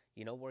labor,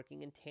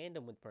 working in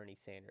tandem with Bernie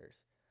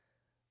Sanders,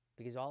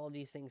 because all of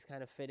these things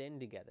kind of fit in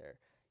together.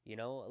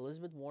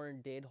 Elizabeth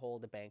Warren did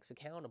hold the banks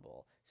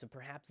accountable, so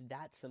perhaps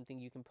that's something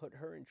you can put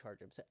her in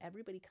charge of. So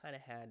everybody kind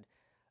of had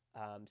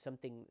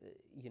something,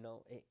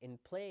 in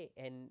play,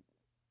 and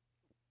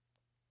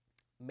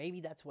maybe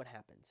that's what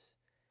happens.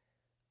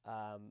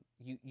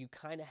 You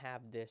kind of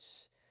have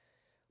this,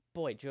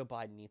 boy, Joe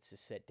Biden needs to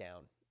sit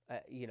down.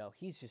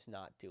 He's just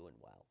not doing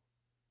well.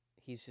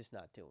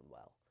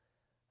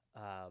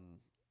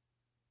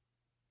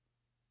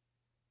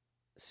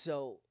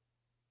 So,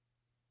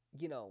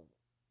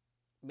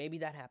 maybe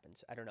that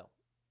happens. I don't know.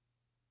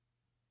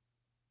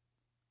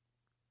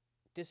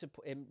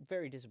 I'm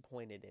very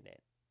disappointed in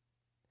it.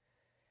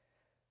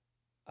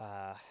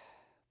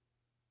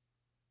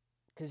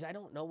 Because I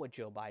don't know what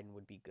Joe Biden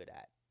would be good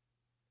at.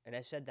 And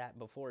I said that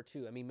before,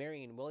 too. I mean,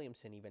 Marianne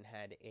Williamson even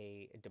had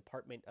a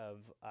Department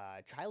of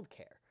Child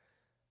Care.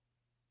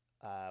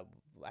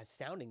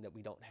 Astounding that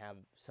we don't have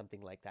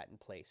something like that in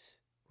place,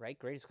 right?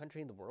 Greatest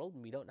country in the world,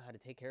 and we don't know how to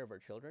take care of our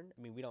children.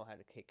 I mean, we don't know how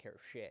to take care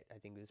of shit. I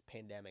think this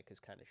pandemic has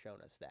kind of shown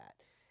us that.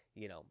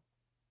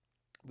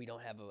 We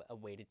don't have a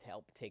way to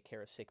help take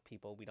care of sick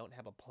people. We don't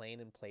have a plan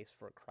in place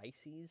for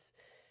crises.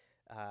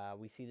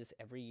 We see this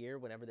every year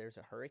whenever there's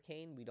a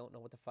hurricane. We don't know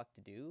what the fuck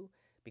to do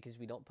because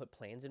we don't put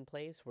plans in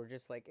place. We're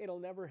just like, it'll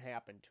never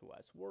happen to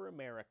us. We're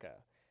America.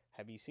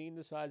 Have you seen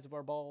the size of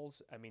our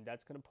balls? I mean,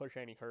 that's going to push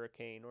any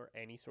hurricane or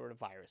any sort of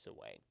virus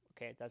away.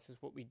 Okay, that's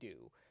just what we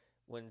do.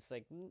 When it's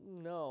like,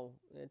 no,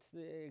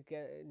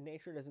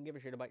 nature doesn't give a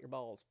shit about your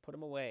balls. Put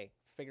them away.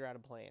 Figure out a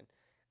plan.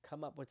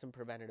 Come up with some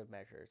preventative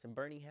measures. And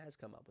Bernie has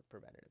come up with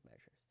preventative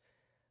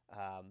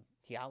measures.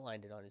 He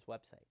outlined it on his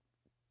website.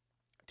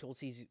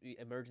 Tulsi's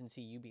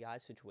emergency UBI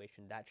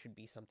situation, that should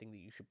be something that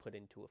you should put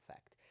into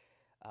effect.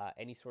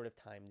 Any sort of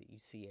time that you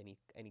see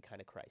any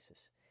kind of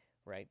crisis,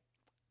 right?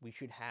 We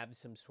should have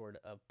some sort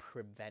of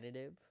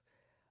preventative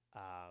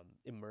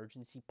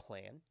emergency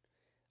plan,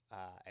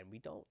 and we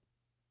don't.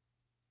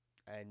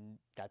 And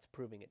that's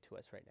proving it to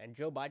us right now. And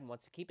Joe Biden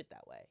wants to keep it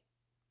that way.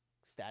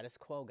 Status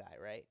quo guy,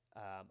 right?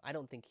 I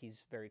don't think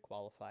he's very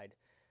qualified.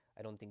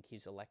 I don't think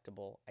he's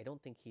electable. I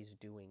don't think he's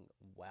doing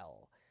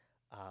well.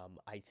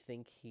 I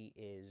think he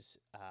is...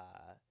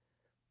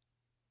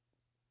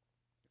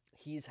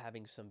 he's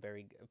having some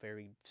very,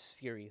 very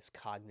serious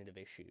cognitive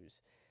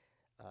issues.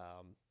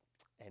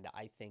 And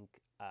I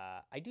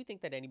do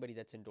think that anybody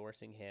that's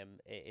endorsing him,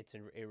 it's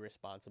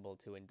irresponsible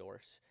to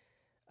endorse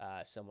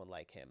someone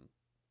like him.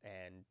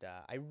 And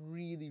I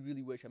really,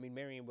 really wish,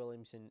 Marianne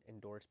Williamson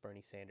endorsed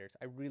Bernie Sanders.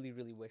 I really,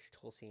 really wish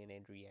Tulsi and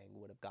Andrew Yang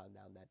would have gone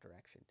down that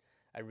direction.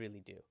 I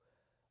really do.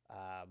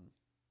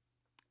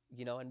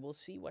 And we'll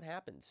see what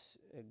happens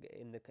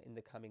in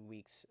the coming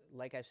weeks.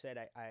 Like I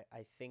said,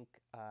 I think,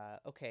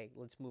 okay,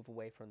 let's move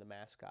away from the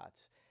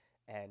mascots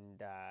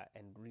and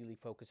really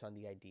focus on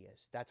the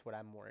ideas. That's what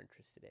I'm more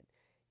interested in.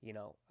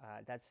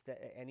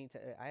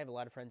 I have a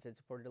lot of friends that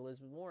supported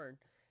Elizabeth Warren,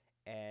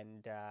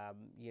 and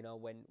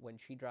when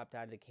she dropped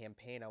out of the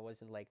campaign, I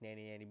wasn't like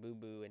nanny boo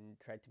boo and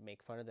tried to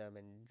make fun of them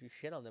and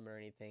shit on them or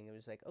anything. It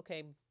was like,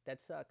 okay,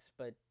 that sucks,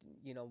 but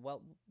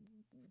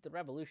the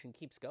revolution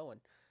keeps going.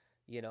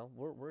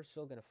 We're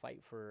still going to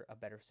fight for a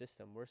better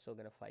system. We're still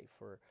going to fight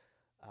for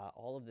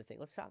all of the things.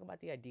 Let's talk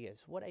about the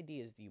ideas. What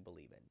ideas do you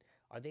believe in?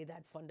 Are they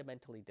that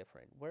fundamentally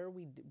different? Where do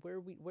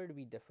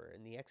we differ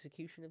in the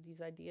execution of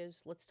these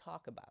ideas? Let's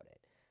talk about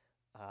it.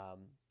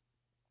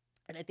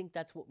 And I think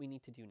that's what we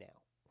need to do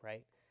now,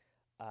 right?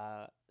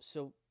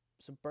 So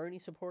Bernie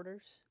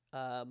supporters,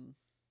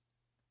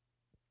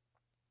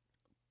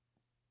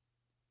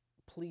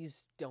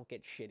 please don't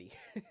get shitty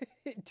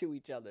to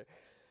each other.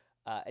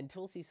 And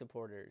Tulsi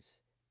supporters,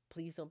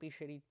 please don't be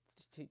shitty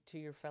to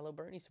your fellow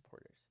Bernie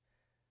supporters.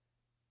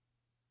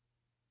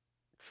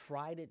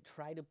 try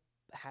to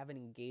have an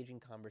engaging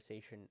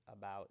conversation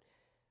about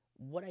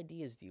what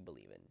ideas do you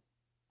believe in?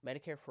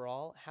 Medicare for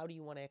all, how do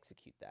you want to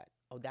execute that?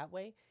 Oh, that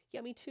way?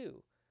 Yeah, me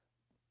too.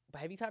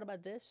 But have you thought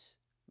about this?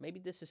 Maybe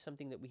this is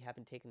something that we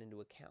haven't taken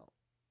into account.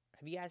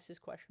 Have you asked this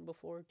question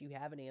before? Do you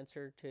have an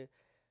answer to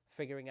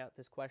figuring out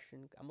this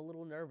question? I'm a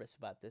little nervous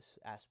about this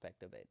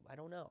aspect of it. I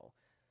don't know.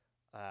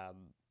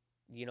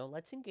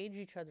 Let's engage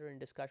each other in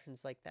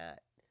discussions like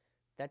that.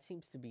 That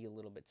seems to be a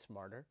little bit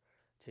smarter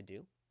to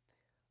do.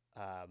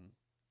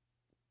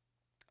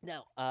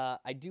 Now,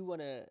 I do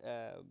want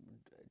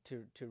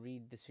to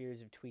read the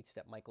series of tweets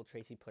that Michael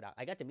Tracy put out.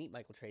 I got to meet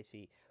Michael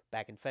Tracy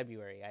back in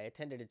February. I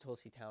attended a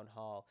Tulsi town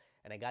hall,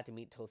 and I got to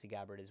meet Tulsi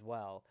Gabbard as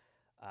well,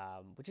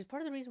 which is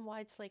part of the reason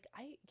why it's like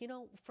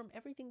from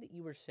everything that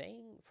you were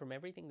saying, from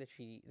everything that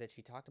she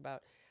talked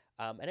about,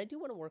 and I do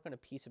want to work on a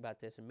piece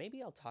about this, and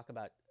maybe I'll talk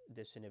about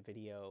this in a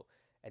video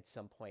at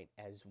some point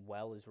as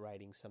well as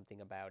writing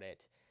something about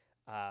it.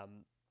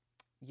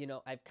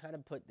 I've kind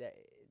of put that.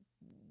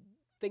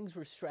 Things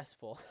were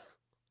stressful,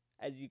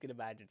 as you can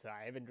imagine, so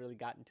I haven't really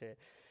gotten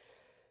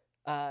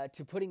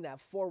to putting that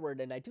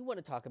forward, and I do want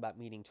to talk about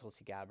meeting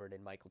Tulsi Gabbard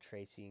and Michael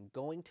Tracy and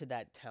going to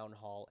that town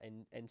hall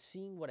and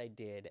seeing what I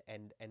did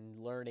and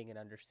learning and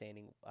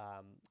understanding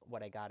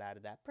what I got out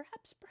of that.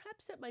 Perhaps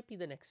that might be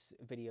the next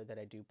video that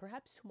I do.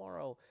 Perhaps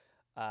tomorrow,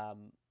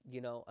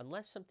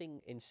 unless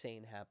something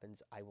insane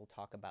happens, I will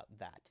talk about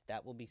that.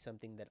 That will be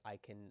something that I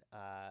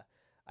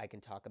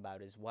can talk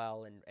about as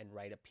well and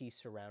write a piece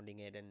surrounding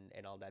it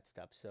and all that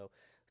stuff. So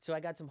I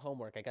got some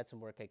homework. I got some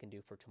work I can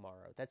do for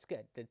tomorrow. That's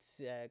good. That's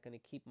going to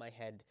keep my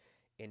head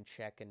in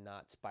check and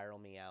not spiral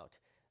me out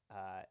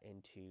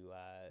into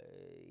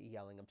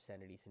yelling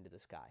obscenities into the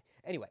sky.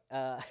 Anyway,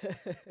 I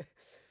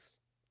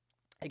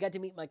got to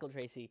meet Michael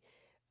Tracy.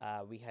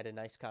 We had a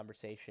nice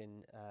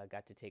conversation,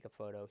 got to take a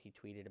photo. He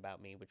tweeted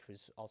about me, which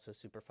was also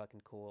super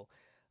fucking cool.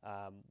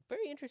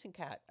 Very interesting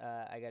cat,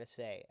 I gotta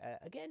say.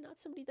 Again, not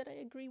somebody that I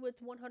agree with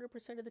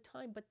 100% of the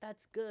time, but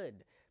that's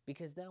good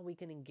because now we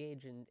can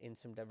engage in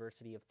some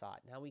diversity of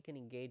thought. Now we can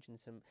engage in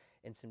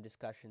some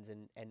discussions,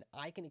 and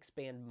I can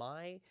expand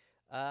my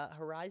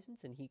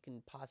horizons, and he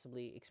can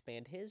possibly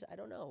expand his. I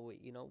don't know.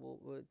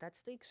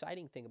 That's the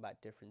exciting thing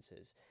about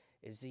differences,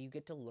 is that you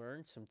get to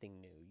learn something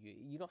new.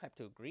 You don't have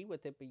to agree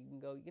with it, but you can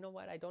go, you know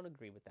what, I don't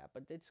agree with that,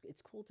 but it's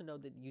cool to know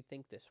that you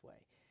think this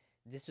way.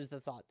 This is the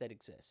thought that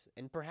exists.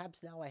 And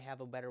perhaps now I have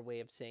a better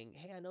way of saying,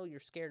 hey, I know you're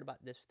scared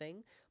about this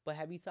thing, but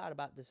have you thought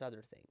about this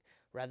other thing?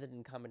 Rather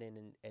than coming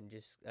in and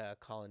just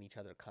calling each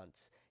other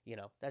cunts.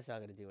 That's not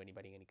going to do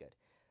anybody any good.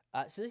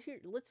 So this here,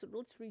 let's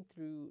read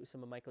through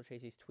some of Michael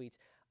Tracy's tweets.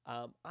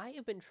 I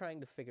have been trying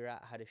to figure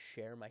out how to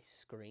share my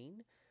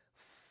screen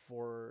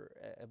for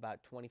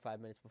about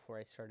 25 minutes before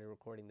I started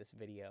recording this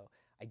video.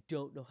 I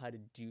don't know how to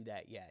do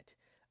that yet.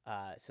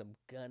 So I'm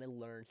going to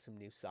learn some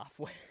new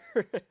software.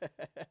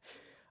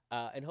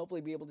 And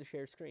hopefully be able to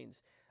share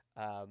screens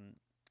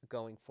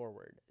going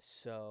forward.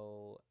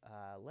 So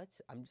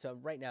so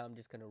right now I'm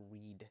just going to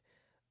read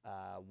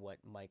what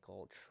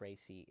Michael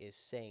Tracy is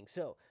saying.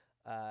 So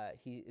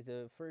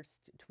the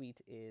first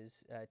tweet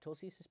is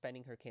Tulsi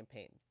suspending her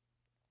campaign.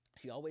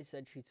 She always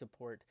said she'd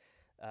support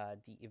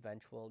the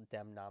eventual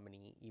Dem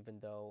nominee, even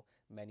though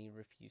many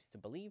refuse to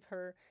believe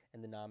her,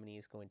 and the nominee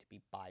is going to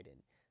be Biden.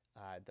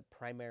 The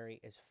primary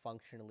is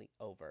functionally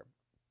over.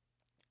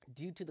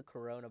 Due to the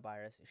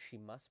coronavirus, she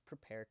must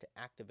prepare to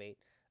activate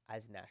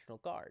as National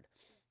Guard.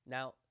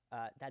 Now,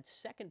 that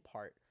second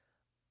part,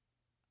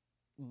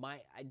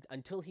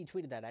 until he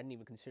tweeted that, I didn't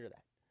even consider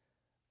that.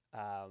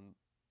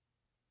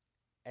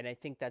 And I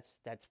think that's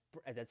a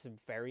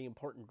very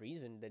important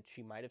reason that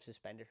she might have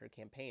suspended her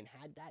campaign.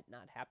 Had that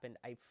not happened,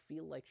 I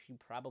feel like she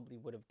probably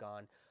would have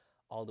gone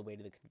all the way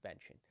to the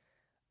convention.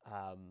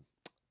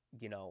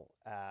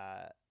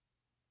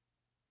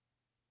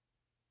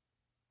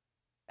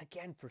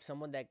 Again, for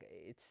someone that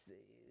it's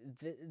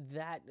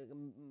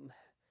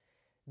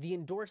the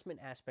endorsement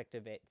aspect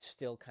of it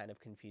still kind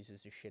of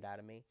confuses the shit out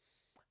of me,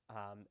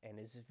 and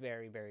is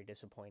very, very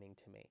disappointing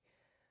to me.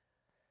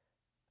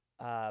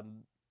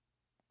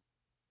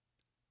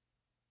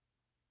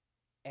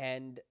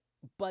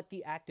 But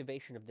the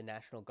activation of the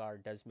National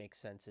Guard does make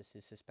sense as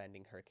to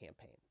suspending her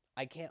campaign.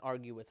 I can't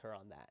argue with her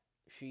on that.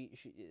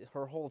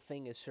 Her whole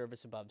thing is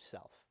service above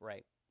self,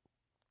 right?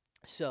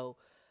 So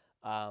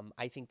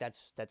I think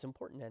that's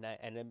important,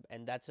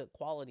 and that's a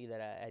quality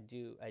that I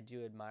do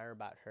admire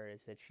about her,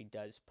 is that she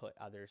does put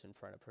others in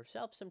front of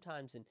herself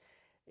sometimes. And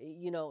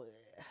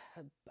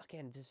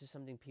again, this is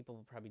something people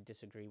will probably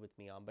disagree with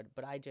me on,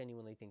 but I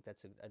genuinely think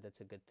that's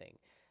a good thing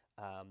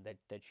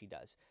that she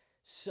does.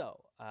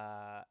 So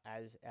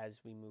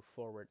as we move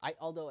forward,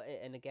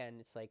 and again,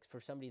 it's like,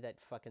 for somebody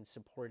that fucking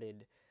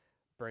supported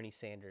Bernie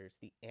Sanders,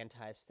 the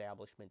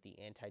anti-establishment, the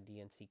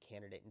anti-DNC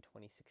candidate in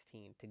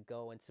 2016, to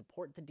go and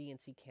support the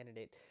DNC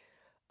candidate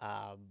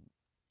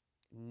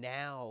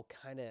now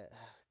kind of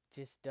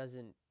just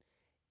doesn't,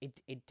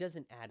 it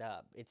doesn't add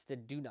up. It's the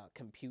do not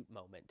compute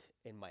moment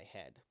in my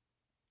head.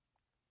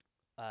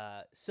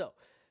 So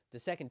the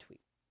second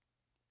tweet,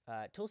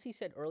 Tulsi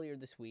said earlier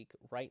this week,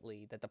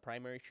 rightly, that the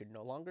primary should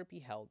no longer be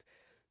held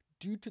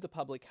due to the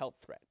public health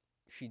threat.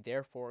 She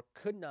therefore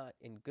could not,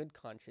 in good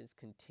conscience,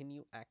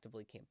 continue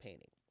actively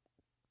campaigning.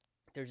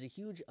 There's a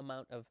huge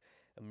amount of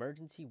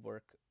emergency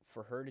work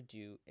for her to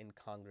do in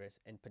Congress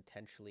and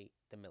potentially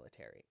the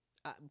military.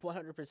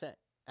 100%.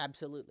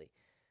 Absolutely.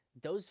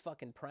 Those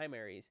fucking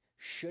primaries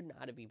should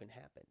not have even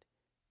happened.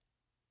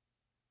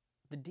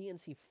 The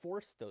DNC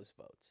forced those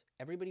votes.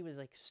 Everybody was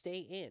like, stay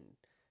in.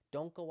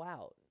 Don't go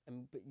out.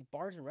 And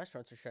bars and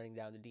restaurants are shutting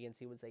down. The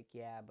DNC was like,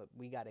 yeah, but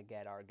we got to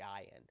get our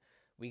guy in.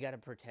 We got to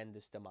pretend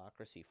this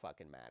democracy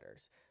fucking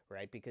matters,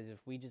 right? Because if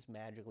we just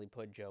magically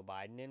put Joe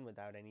Biden in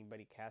without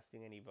anybody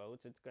casting any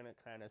votes, it's going to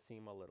kind of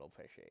seem a little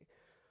fishy.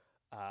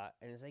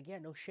 And it's like, yeah,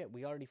 no shit.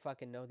 We already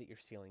fucking know that you're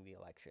stealing the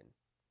election.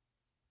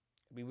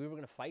 I mean, we were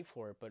going to fight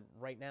for it, but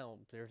right now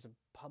there's a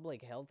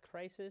public health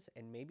crisis,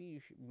 and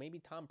maybe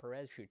Tom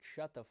Perez should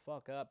shut the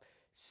fuck up,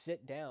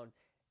 sit down,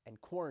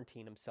 and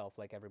quarantine himself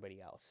like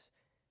everybody else,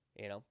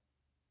 you know?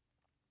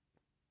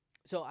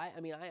 So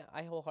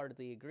I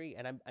wholeheartedly agree,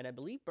 and I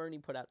believe Bernie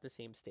put out the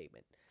same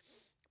statement.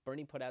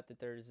 Bernie put out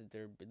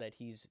that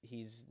he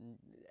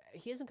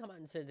hasn't come out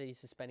and said that he's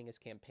suspending his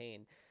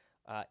campaign.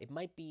 It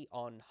might be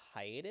on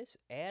hiatus,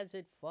 as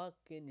it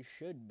fucking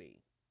should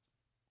be.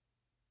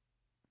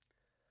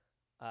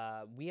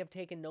 We have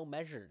taken no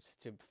measures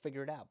to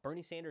figure it out.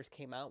 Bernie Sanders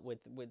came out with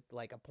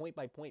like a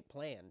point-by-point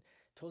plan.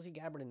 Tulsi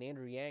Gabbard and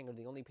Andrew Yang are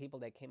the only people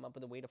that came up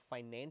with a way to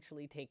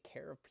financially take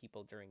care of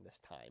people during this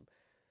time.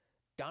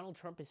 Donald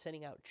Trump is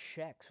sending out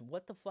checks.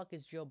 What the fuck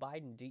is Joe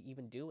Biden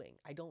even doing?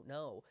 I don't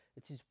know.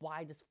 Which is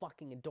why this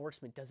fucking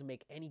endorsement doesn't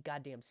make any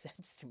goddamn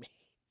sense to me.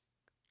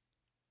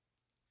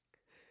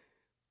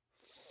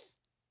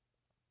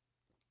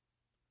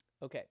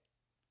 Okay.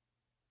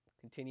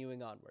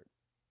 Continuing onward.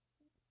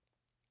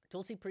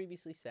 Tulsi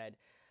previously said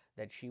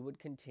that she would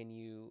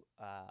continue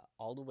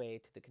all the way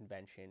to the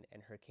convention,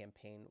 and her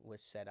campaign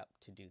was set up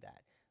to do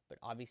that. But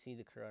obviously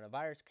the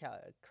coronavirus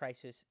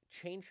crisis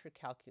changed her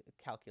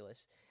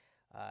calculus,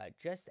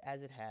 just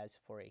as it has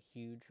for a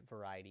huge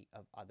variety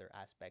of other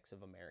aspects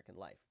of American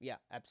life. Yeah,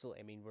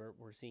 absolutely. I mean,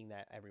 we're seeing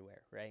that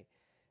everywhere, right?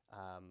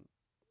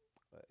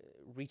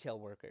 Retail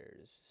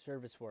workers,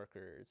 service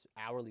workers,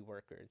 hourly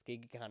workers,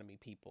 gig economy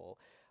people,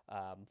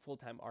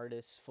 full-time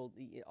artists,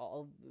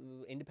 all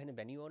independent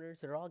venue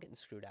owners, they're all getting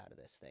screwed out of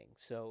this thing.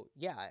 So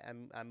yeah,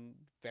 I'm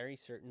very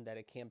certain that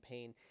a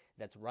campaign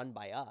that's run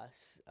by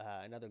us,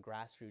 another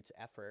grassroots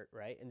effort,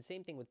 right? And the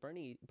same thing with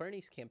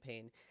Bernie's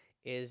campaign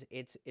is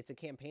it's a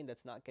campaign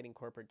that's not getting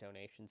corporate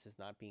donations, is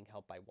not being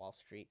helped by Wall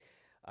Street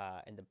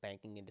and the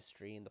banking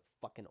industry and the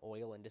fucking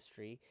oil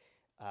industry.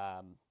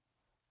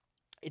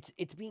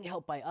 It's being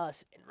helped by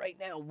us, and right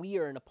now we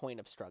are in a point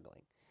of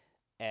struggling,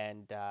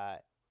 and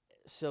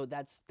so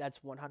that's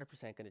 100%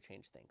 going to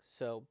change things.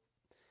 So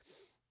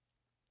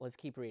let's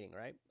keep reading,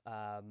 right?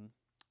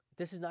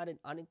 This is not an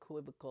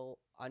unequivocal,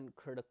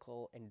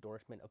 uncritical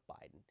endorsement of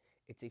Biden.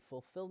 It's a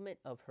fulfillment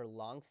of her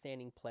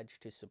long-standing pledge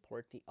to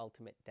support the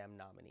ultimate Dem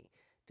nominee.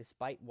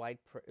 Despite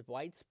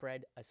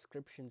widespread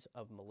ascriptions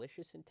of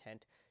malicious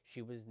intent,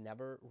 she was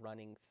never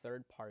running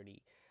third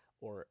party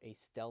or a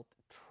stealth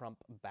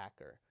Trump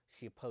backer.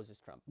 She opposes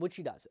Trump, which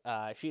she does.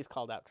 She has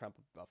called out Trump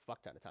a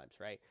fuck ton of times,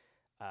 right?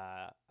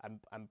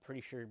 I'm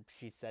pretty sure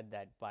she said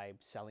that by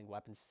selling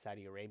weapons to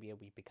Saudi Arabia,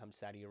 we become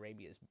Saudi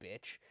Arabia's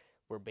bitch.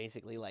 We're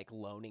basically like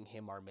loaning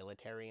him our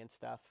military and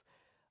stuff.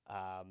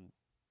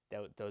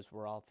 Those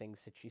were all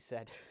things that she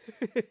said.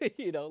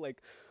 You know,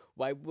 like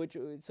why would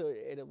you? So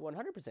it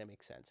 100%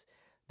 makes sense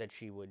that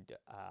she would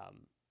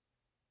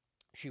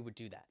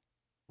do that.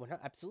 Well,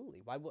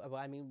 absolutely. Why?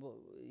 I mean,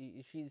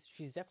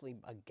 she's definitely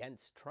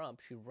against Trump.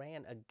 She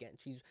ran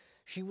against.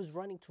 She was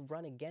running to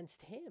run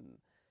against him.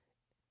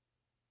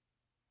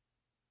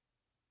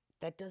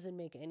 That doesn't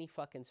make any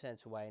fucking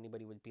sense. Why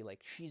anybody would be like,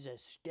 she's a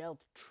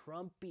stealth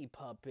Trumpy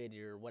puppet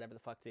or whatever the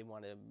fuck they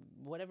want to,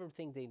 whatever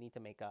thing they need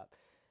to make up,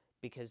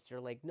 because they're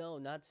like, no,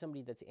 not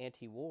somebody that's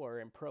anti-war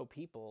and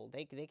pro-people.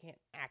 They can't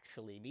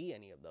actually be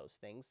any of those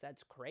things.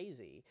 That's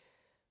crazy.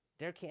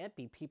 There can't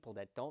be people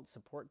that don't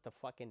support the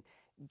fucking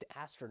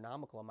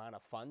astronomical amount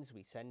of funds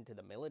we send to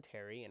the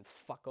military and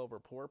fuck over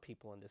poor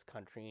people in this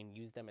country and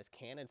use them as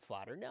cannon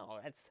fodder.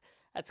 No,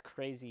 that's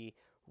crazy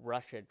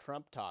Russia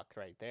Trump talk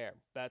right there.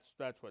 That's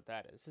what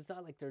that is. It's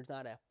not like there's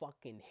not a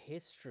fucking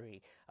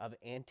history of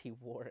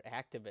anti-war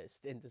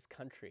activists in this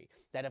country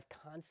that have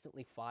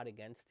constantly fought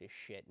against this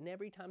shit. And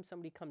every time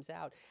somebody comes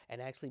out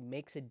and actually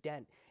makes a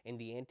dent in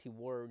the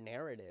anti-war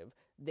narrative,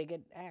 they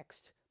get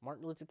axed.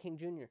 Martin Luther King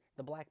Jr.,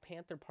 the Black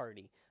Panther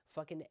Party,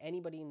 fucking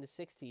anybody in the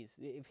 60s.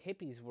 If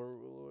hippies were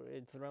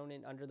thrown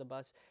in under the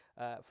bus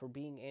for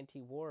being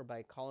anti-war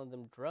by calling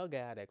them drug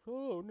addicts.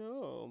 Oh,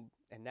 no.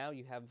 And now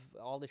you have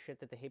all the shit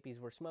that the hippies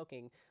were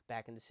smoking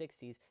back in the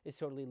 60s is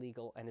totally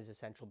legal and is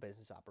essential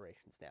business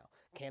operations now.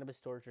 Cannabis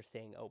stores are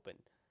staying open.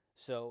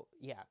 So,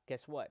 yeah,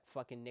 guess what?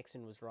 Fucking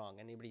Nixon was wrong.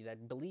 Anybody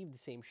that believed the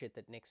same shit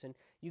that Nixon,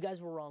 you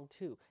guys were wrong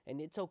too.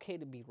 And it's okay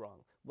to be wrong.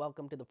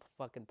 Welcome to the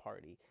fucking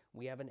party.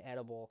 We have an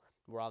edible.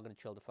 We're all going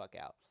to chill the fuck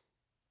out.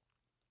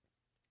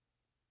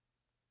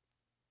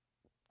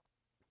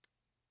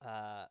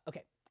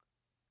 Okay,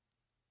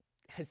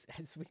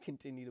 as we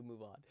continue to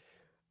move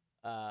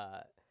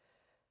on,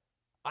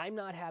 I'm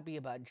not happy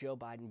about Joe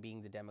Biden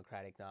being the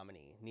Democratic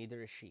nominee.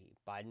 Neither is she.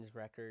 Biden's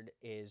record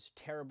is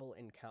terrible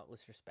in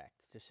countless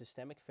respects. The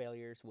systemic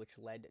failures which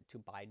led to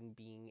Biden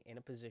being in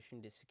a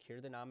position to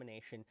secure the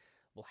nomination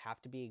will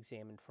have to be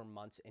examined for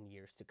months and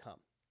years to come.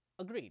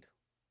 Agreed.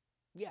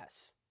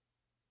 Yes.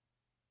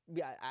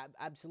 Yeah,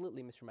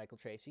 absolutely, Mr. Michael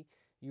Tracy.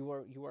 You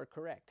are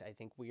correct. I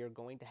think we are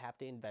going to have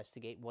to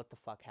investigate what the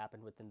fuck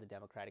happened within the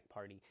Democratic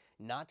Party,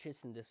 not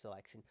just in this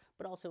election,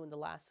 but also in the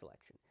last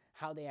election.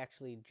 How they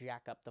actually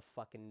jack up the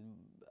fucking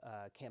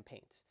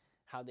campaigns,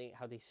 how they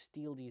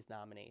steal these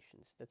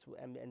nominations.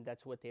 And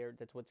that's what they're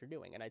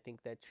doing. And I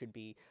think that should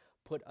be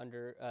put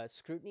under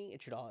scrutiny.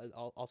 It should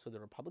also the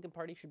Republican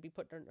Party should be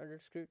put under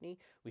scrutiny.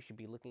 We should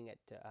be looking at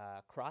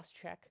cross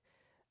check.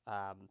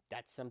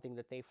 That's something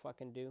that they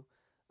fucking do.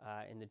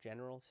 In the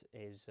generals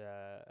is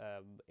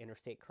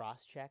interstate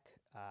cross-check.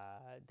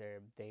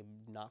 They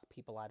knock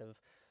people out of,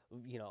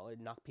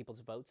 knock people's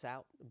votes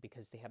out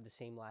because they have the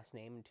same last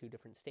name in two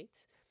different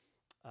states.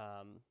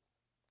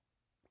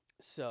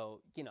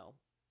 So,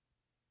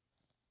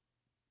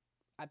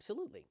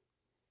 absolutely.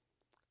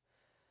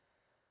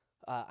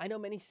 I know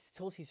many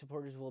Tulsi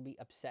supporters will be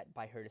upset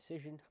by her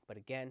decision, but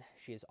again,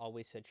 she has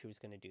always said she was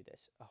going to do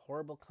this. A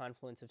horrible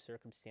confluence of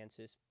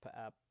circumstances,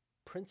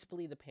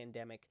 principally the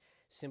pandemic,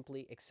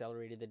 simply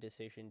accelerated the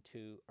decision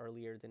to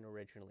earlier than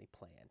originally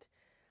planned.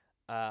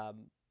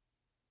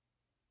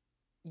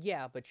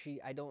 Yeah, but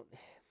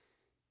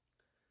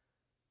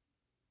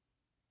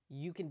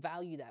you can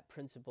value that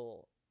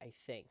principle, I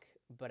think,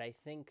 but I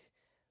think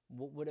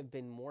what would have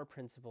been more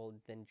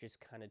principled than just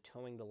kind of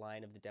towing the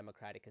line of the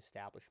Democratic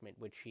establishment,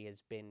 which she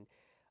has been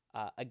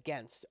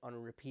against on a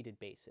repeated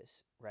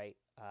basis, right?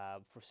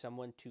 For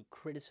someone to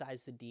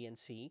criticize the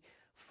DNC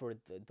for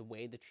the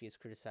way that she has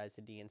criticized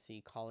the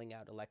DNC, calling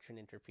out election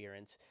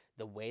interference,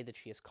 the way that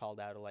she has called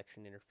out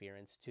election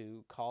interference,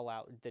 to call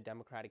out the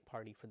Democratic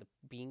Party for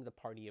being the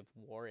party of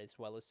war, as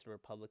well as the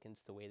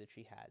Republicans the way that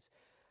she has.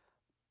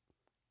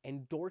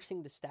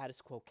 Endorsing the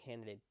status quo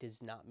candidate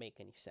does not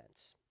make any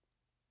sense.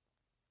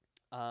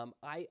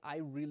 I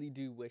really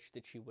do wish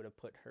that she would have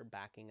put her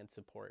backing and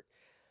support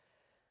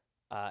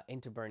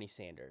into Bernie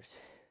Sanders.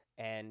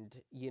 And,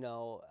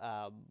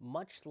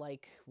 much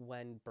like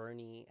when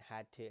Bernie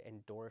had to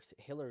endorse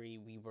Hillary,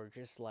 we were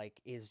just like,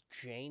 is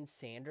Jane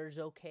Sanders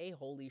okay?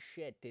 Holy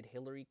shit, did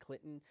Hillary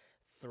Clinton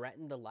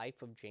threaten the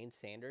life of Jane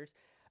Sanders?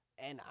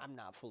 And I'm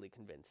not fully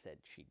convinced that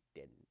she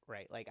didn't,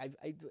 right? Like,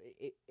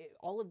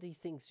 all of these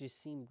things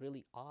just seem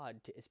really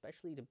odd,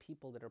 especially to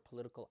people that are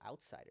political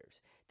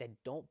outsiders,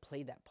 that don't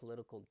play that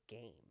political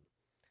game.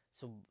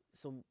 So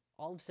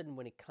all of a sudden,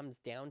 when it comes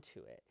down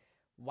to it,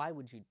 why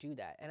would you do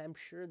that? And I'm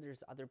sure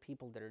there's other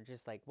people that are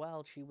just like,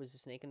 well, she was a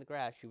snake in the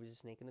grass. She was a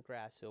snake in the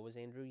grass. So was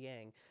Andrew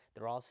Yang.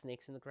 They're all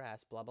snakes in the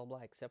grass, blah, blah,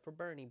 blah, except for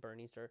Bernie.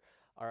 Bernie's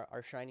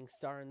our shining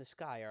star in the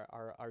sky,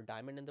 our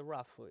diamond in the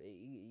rough,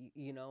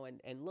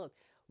 and look,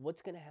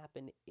 what's going to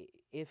happen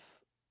if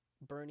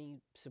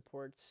Bernie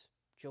supports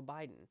Joe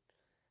Biden?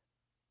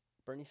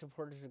 Bernie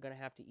supporters are going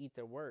to have to eat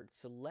their words.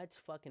 So let's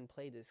fucking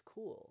play this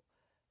cool,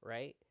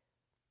 right?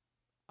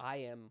 I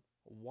am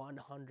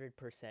 100%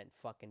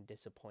 fucking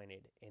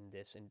disappointed in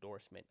this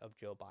endorsement of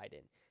Joe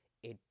Biden.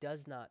 It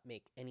does not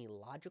make any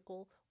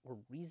logical or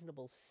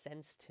reasonable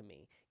sense to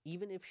me,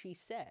 even if she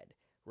said,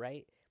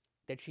 right,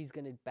 that she's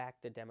going to back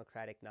the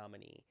Democratic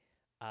nominee.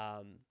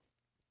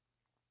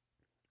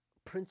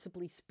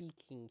 Principally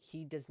speaking,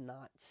 he does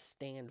not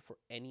stand for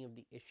any of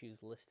the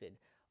issues listed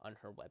on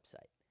her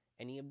website,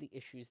 any of the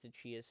issues that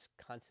she has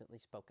constantly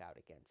spoke out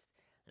against.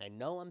 And I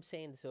know I'm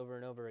saying this over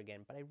and over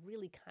again, but I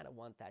really kind of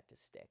want that to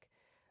stick.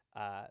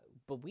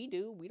 But we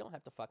don't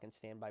have to fucking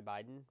stand by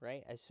Biden,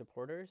 right? As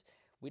supporters,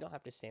 we don't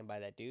have to stand by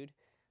that dude.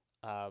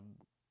 I'm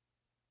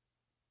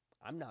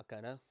not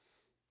gonna.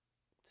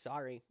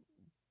 Sorry.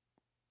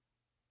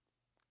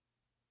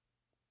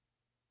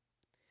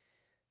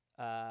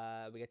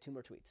 We got two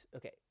more tweets.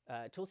 Okay.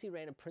 Tulsi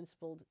ran a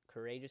principled,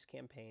 courageous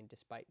campaign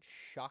despite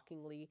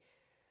shockingly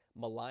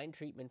malign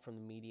treatment from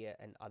the media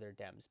and other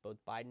Dems. Both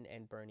Biden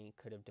and Bernie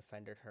could have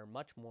defended her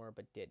much more,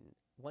 but didn't.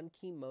 One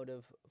key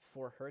motive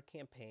for her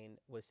campaign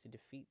was to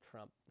defeat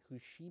Trump, who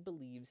she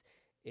believes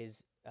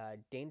is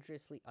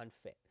dangerously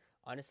unfit.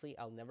 Honestly,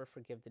 I'll never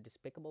forgive the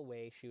despicable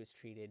way she was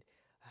treated,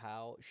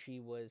 how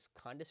she was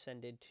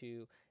condescended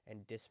to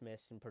and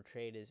dismissed and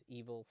portrayed as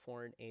evil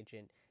foreign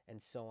agent,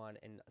 and so on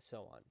and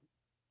so on.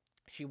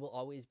 She will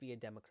always be a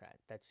Democrat.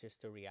 That's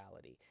just a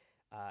reality.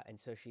 And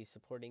so she's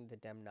supporting the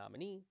Dem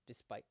nominee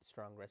despite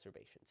strong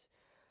reservations.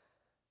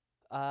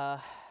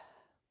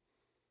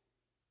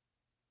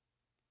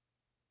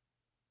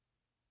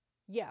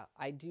 Yeah,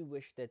 I do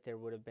wish that there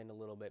would have been a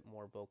little bit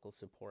more vocal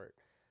support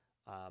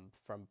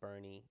from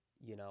Bernie.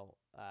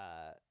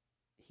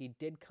 He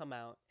did come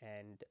out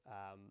and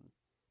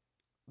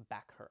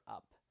back her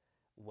up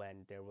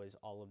when there was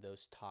all of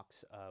those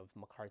talks of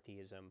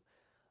McCarthyism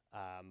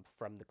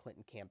from the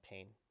Clinton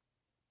campaign.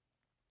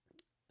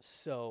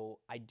 So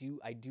I do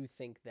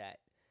think that,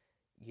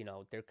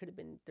 there could have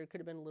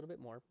been a little bit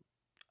more.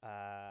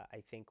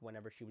 I think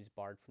whenever she was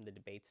barred from the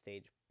debate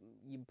stage,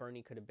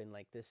 Bernie could have been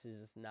like, "This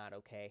is not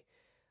okay."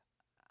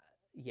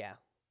 Yeah.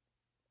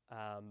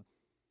 Um,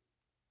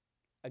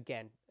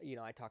 Again,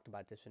 I talked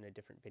about this in a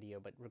different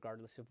video, but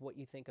regardless of what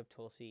you think of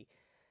Tulsi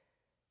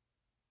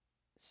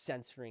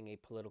censoring a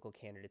political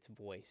candidate's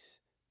voice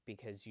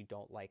because you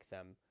don't like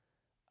them,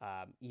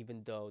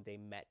 even though they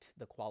met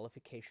the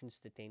qualifications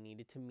that they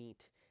needed to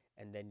meet,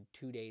 and then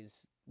 2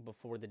 days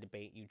before the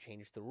debate you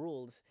changed the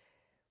rules,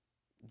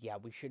 yeah,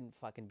 we shouldn't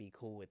fucking be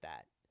cool with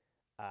that.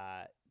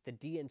 The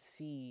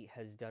DNC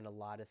has done a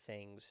lot of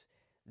things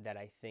that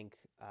I think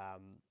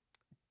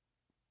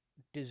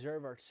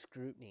deserve our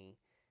scrutiny,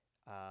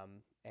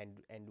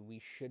 and we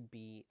should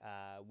be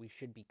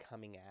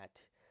coming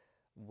at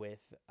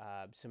with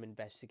some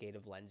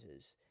investigative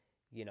lenses.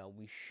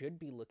 We should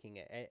be looking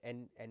at,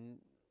 and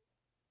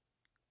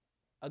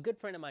a good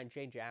friend of mine,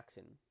 Jay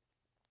Jackson.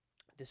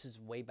 This is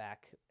way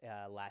back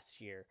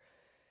last year.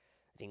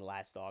 I think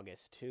last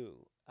August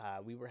too.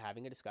 We were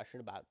having a discussion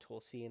about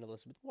Tulsi and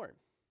Elizabeth Warren,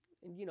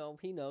 and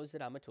he knows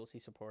that I'm a Tulsi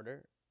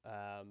supporter,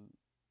 and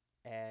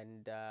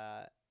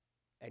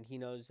he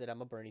knows that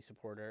I'm a Bernie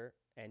supporter,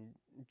 and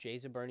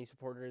Jay's a Bernie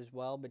supporter as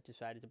well, but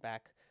decided to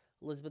back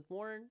Elizabeth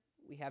Warren.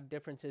 We have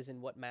differences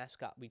in what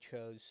mascot we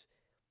chose.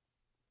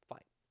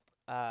 Fine,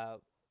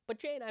 but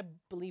Jay and I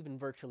believe in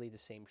virtually the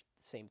same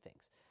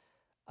things.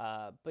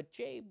 But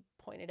Jay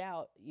pointed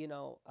out,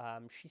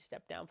 she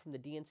stepped down from the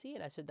DNC,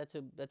 and I said that's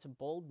a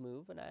bold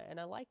move, and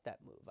I like that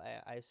move.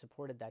 I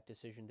supported that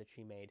decision that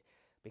she made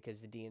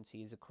because the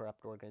DNC is a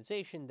corrupt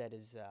organization that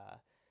is,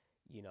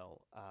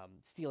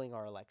 stealing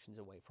our elections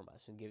away from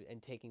us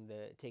and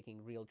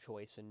taking real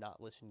choice and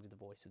not listening to the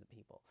voice of the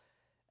people.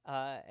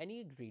 And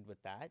he agreed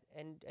with that.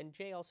 And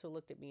Jay also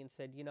looked at me and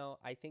said,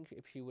 I think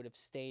if she would have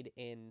stayed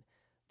in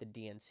the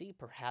DNC,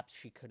 perhaps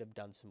she could have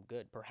done some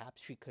good.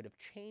 Perhaps she could have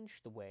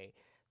changed the way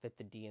that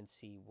the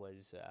DNC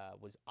was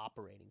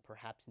operating.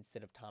 Perhaps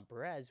instead of Tom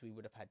Perez, we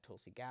would have had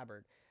Tulsi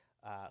Gabbard,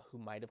 who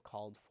might have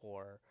called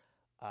for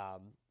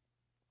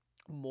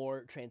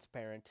more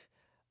transparent,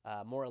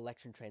 more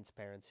election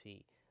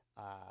transparency,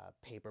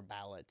 paper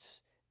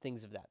ballots,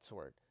 things of that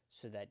sort,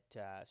 so that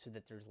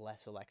there's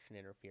less election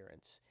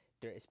interference,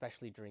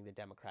 especially during the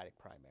Democratic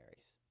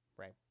primaries.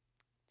 Right?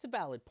 It's a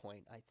valid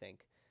point, I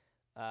think.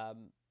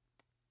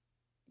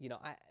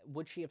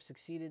 Would she have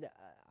succeeded?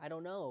 I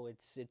don't know.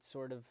 It's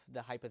sort of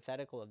the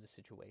hypothetical of the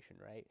situation,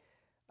 right?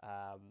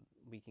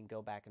 We can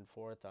go back and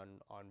forth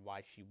on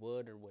why she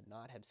would or would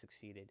not have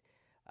succeeded,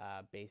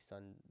 based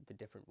on the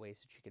different ways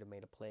that she could have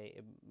made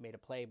a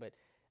play. But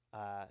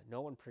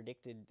no one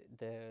predicted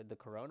the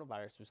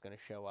coronavirus was going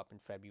to show up in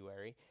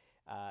February.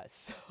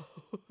 So,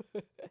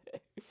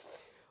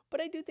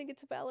 but I do think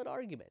it's a valid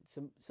argument.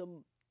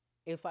 So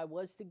if I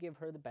was to give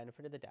her the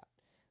benefit of the doubt,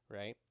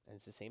 right? And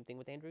it's the same thing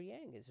with Andrew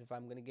Yang, is if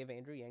I'm going to give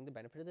Andrew Yang the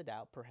benefit of the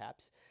doubt,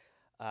 perhaps,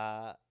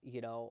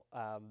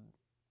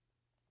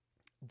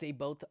 they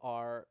both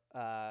are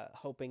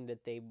hoping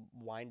that they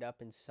wind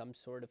up in some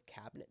sort of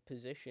cabinet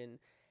position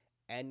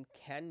and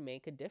can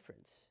make a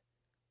difference,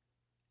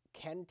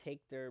 can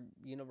take their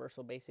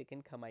universal basic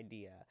income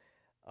idea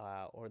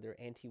or their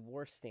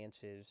anti-war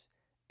stances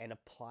and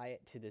apply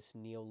it to this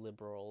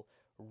neoliberal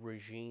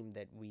regime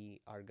that we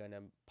are going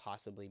to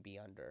possibly be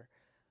under.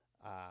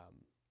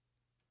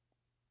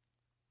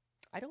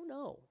 I don't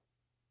know.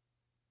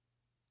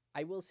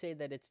 I will say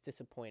that it's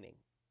disappointing.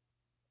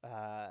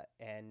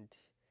 And,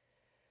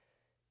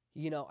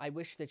 I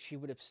wish that she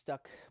would have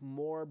stuck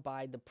more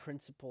by the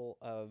principle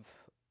of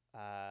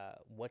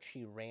what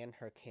she ran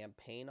her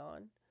campaign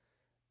on,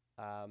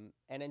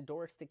 and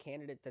endorsed the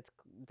candidate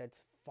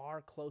that's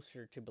far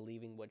closer to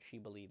believing what she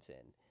believes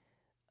in,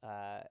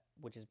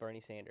 which is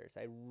Bernie Sanders.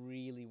 I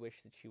really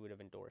wish that she would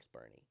have endorsed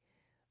Bernie.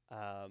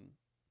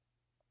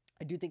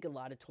 I do think a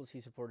lot of Tulsi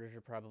supporters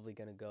are probably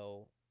going to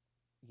go,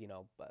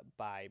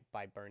 by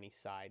Bernie's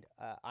side.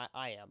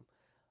 I am.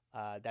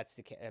 That's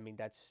the. I mean,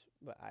 that's.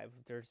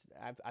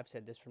 I've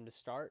said this from the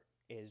start.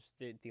 Is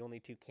the only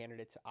two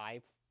candidates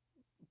I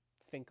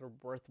think are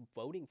worth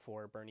voting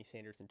for, Bernie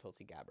Sanders and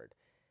Tulsi Gabbard.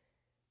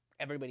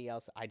 Everybody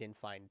else, I didn't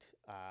find.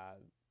 I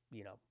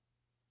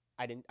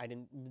didn't.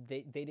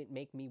 They didn't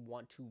make me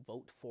want to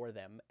vote for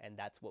them, and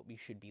that's what we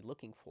should be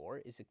looking for: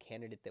 is a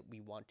candidate that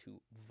we want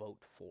to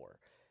vote for.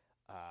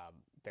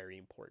 Very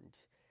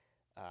important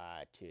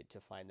to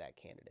find that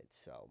candidate.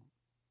 So,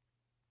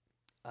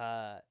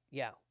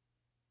 yeah,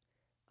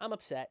 I'm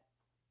upset.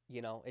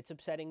 It's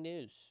upsetting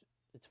news.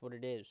 It's what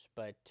it is.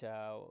 But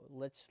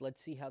let's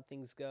see how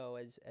things go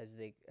as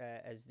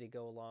they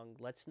go along.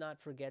 Let's not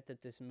forget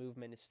that this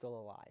movement is still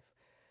alive.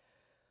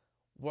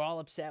 We're all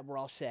upset. We're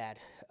all sad.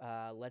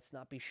 Let's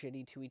not be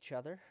shitty to each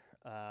other.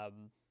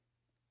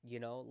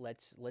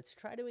 Let's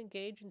try to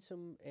engage in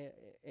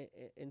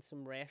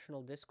some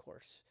rational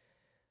discourse.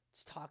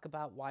 Let's talk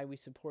about why we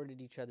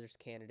supported each other's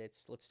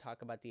candidates. Let's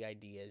talk about the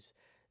ideas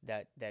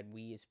that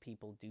we as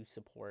people do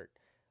support,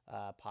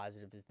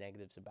 positives and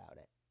negatives about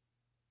it.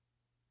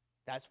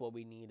 That's what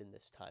we need in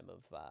this time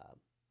of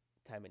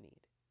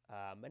need.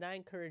 And I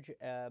encourage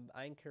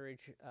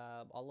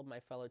all of my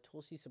fellow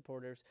Tulsi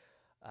supporters,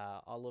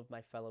 all of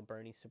my fellow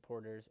Bernie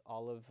supporters,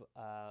 all of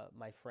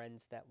my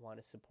friends that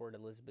want to support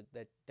Elizabeth,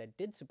 that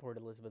did support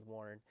Elizabeth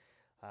Warren,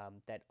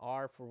 that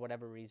are for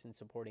whatever reason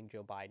supporting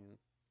Joe Biden,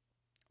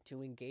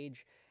 to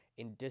engage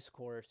in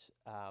discourse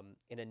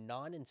in a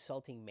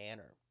non-insulting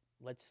manner.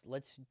 Let's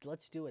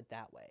do it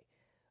that way.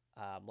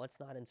 Let's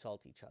not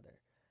insult each other.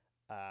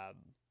 Um,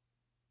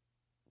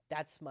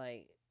 that's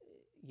my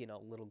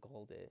little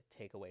goal to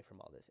take away from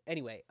all this.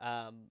 Anyway,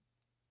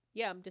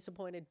 yeah, I'm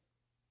disappointed.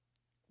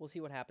 We'll see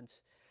what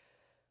happens.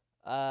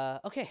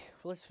 Okay,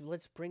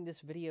 let's bring this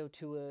video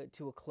to a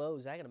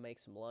close. I gotta make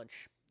some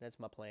lunch. That's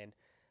my plan.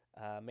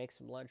 Make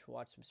some lunch,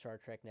 watch some Star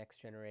Trek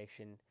Next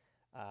Generation,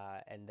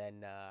 and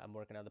then I'm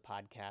working on the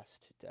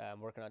podcast.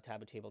 I'm working on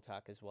Taboo Table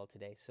Talk as well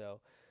today. So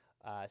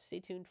stay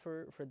tuned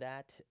for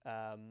that.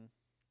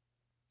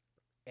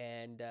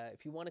 And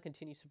if you want to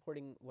continue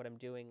supporting what I'm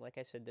doing, like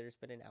I said, there's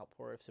been an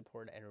outpour of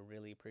support, and I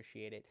really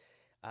appreciate it.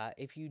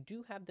 If you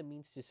do have the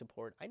means to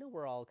support, I know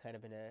we're all kind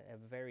of in a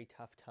very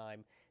tough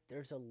time. There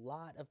is a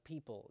lot of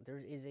people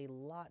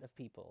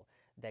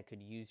that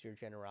could use your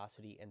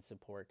generosity and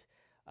support.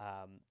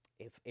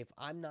 If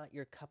I'm not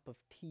your cup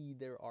of tea,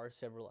 there are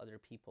several other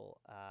people.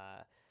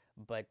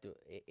 But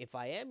if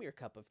I am your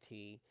cup of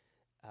tea,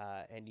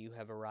 and you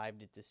have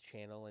arrived at this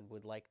channel and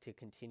would like to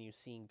continue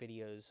seeing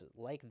videos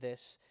like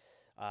this,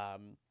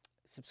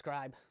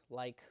 subscribe,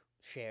 like,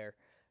 share.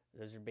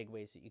 Those are big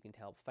ways that you can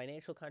help.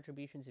 Financial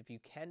contributions, if you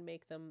can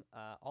make them,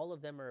 all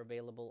of them are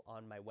available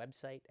on my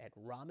website at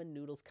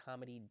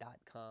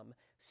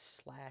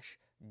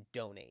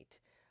ramennoodlescomedy.com/donate.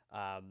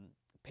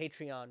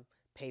 Patreon,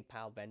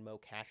 PayPal,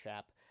 Venmo, Cash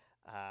App.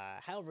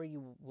 However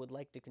you would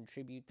like to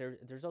contribute.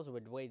 There's also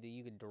a way that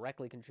you can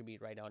directly contribute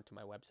right onto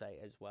my website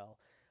as well.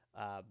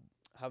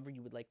 However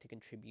you would like to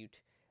contribute,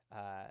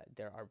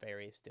 there are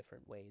various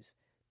different ways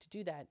to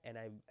do that, and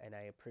I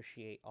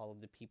appreciate all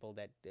of the people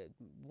that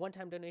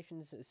one-time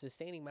donations,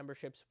 sustaining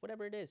memberships,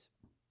 whatever it is.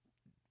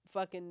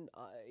 Fucking,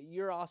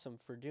 you're awesome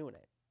for doing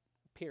it.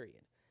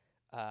 Period.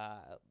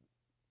 I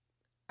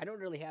don't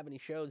really have any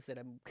shows that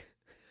I'm.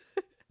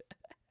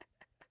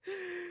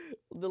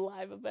 The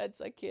live events,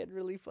 I can't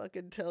really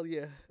fucking tell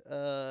you,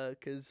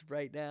 because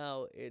right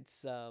now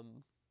it's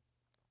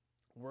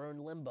we're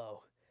in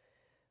limbo.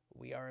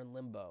 We are in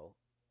limbo.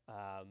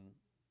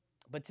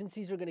 But since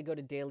these are going to go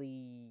to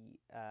daily,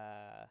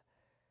 I'm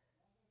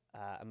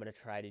going to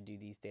try to do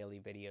these daily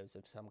videos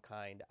of some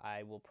kind.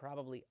 I will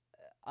probably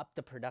up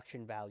the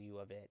production value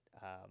of it.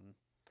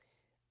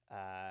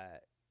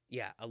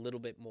 Yeah, a little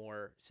bit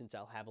more, since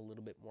I'll have a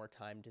little bit more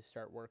time to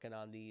start working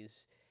on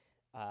these.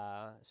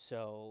 Yeah,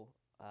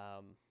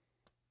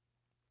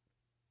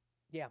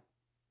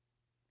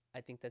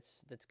 I think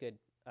that's good.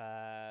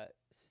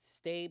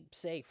 Stay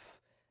safe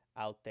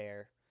out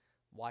there.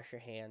 Wash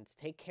your hands.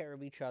 Take care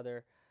of each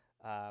other.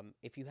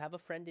 If you have a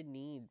friend in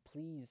need,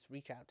 please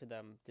reach out to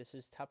them. This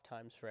is tough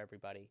times for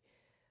everybody.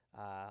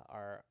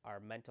 Our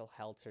mental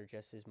healths are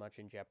just as much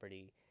in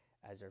jeopardy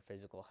as our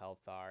physical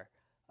health are.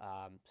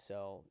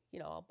 So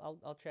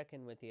I'll check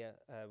in with you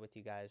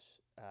guys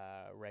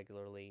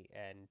regularly,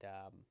 and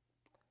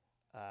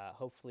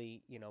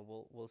hopefully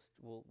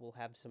we'll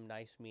have some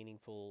nice,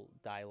 meaningful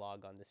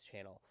dialogue on this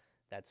channel.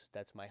 That's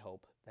my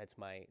hope. That's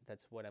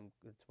what I'm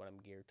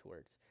geared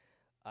towards.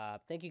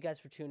 Thank you guys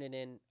for tuning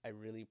in. I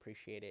really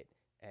appreciate it.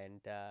 And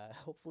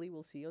hopefully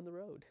we'll see you on the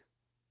road.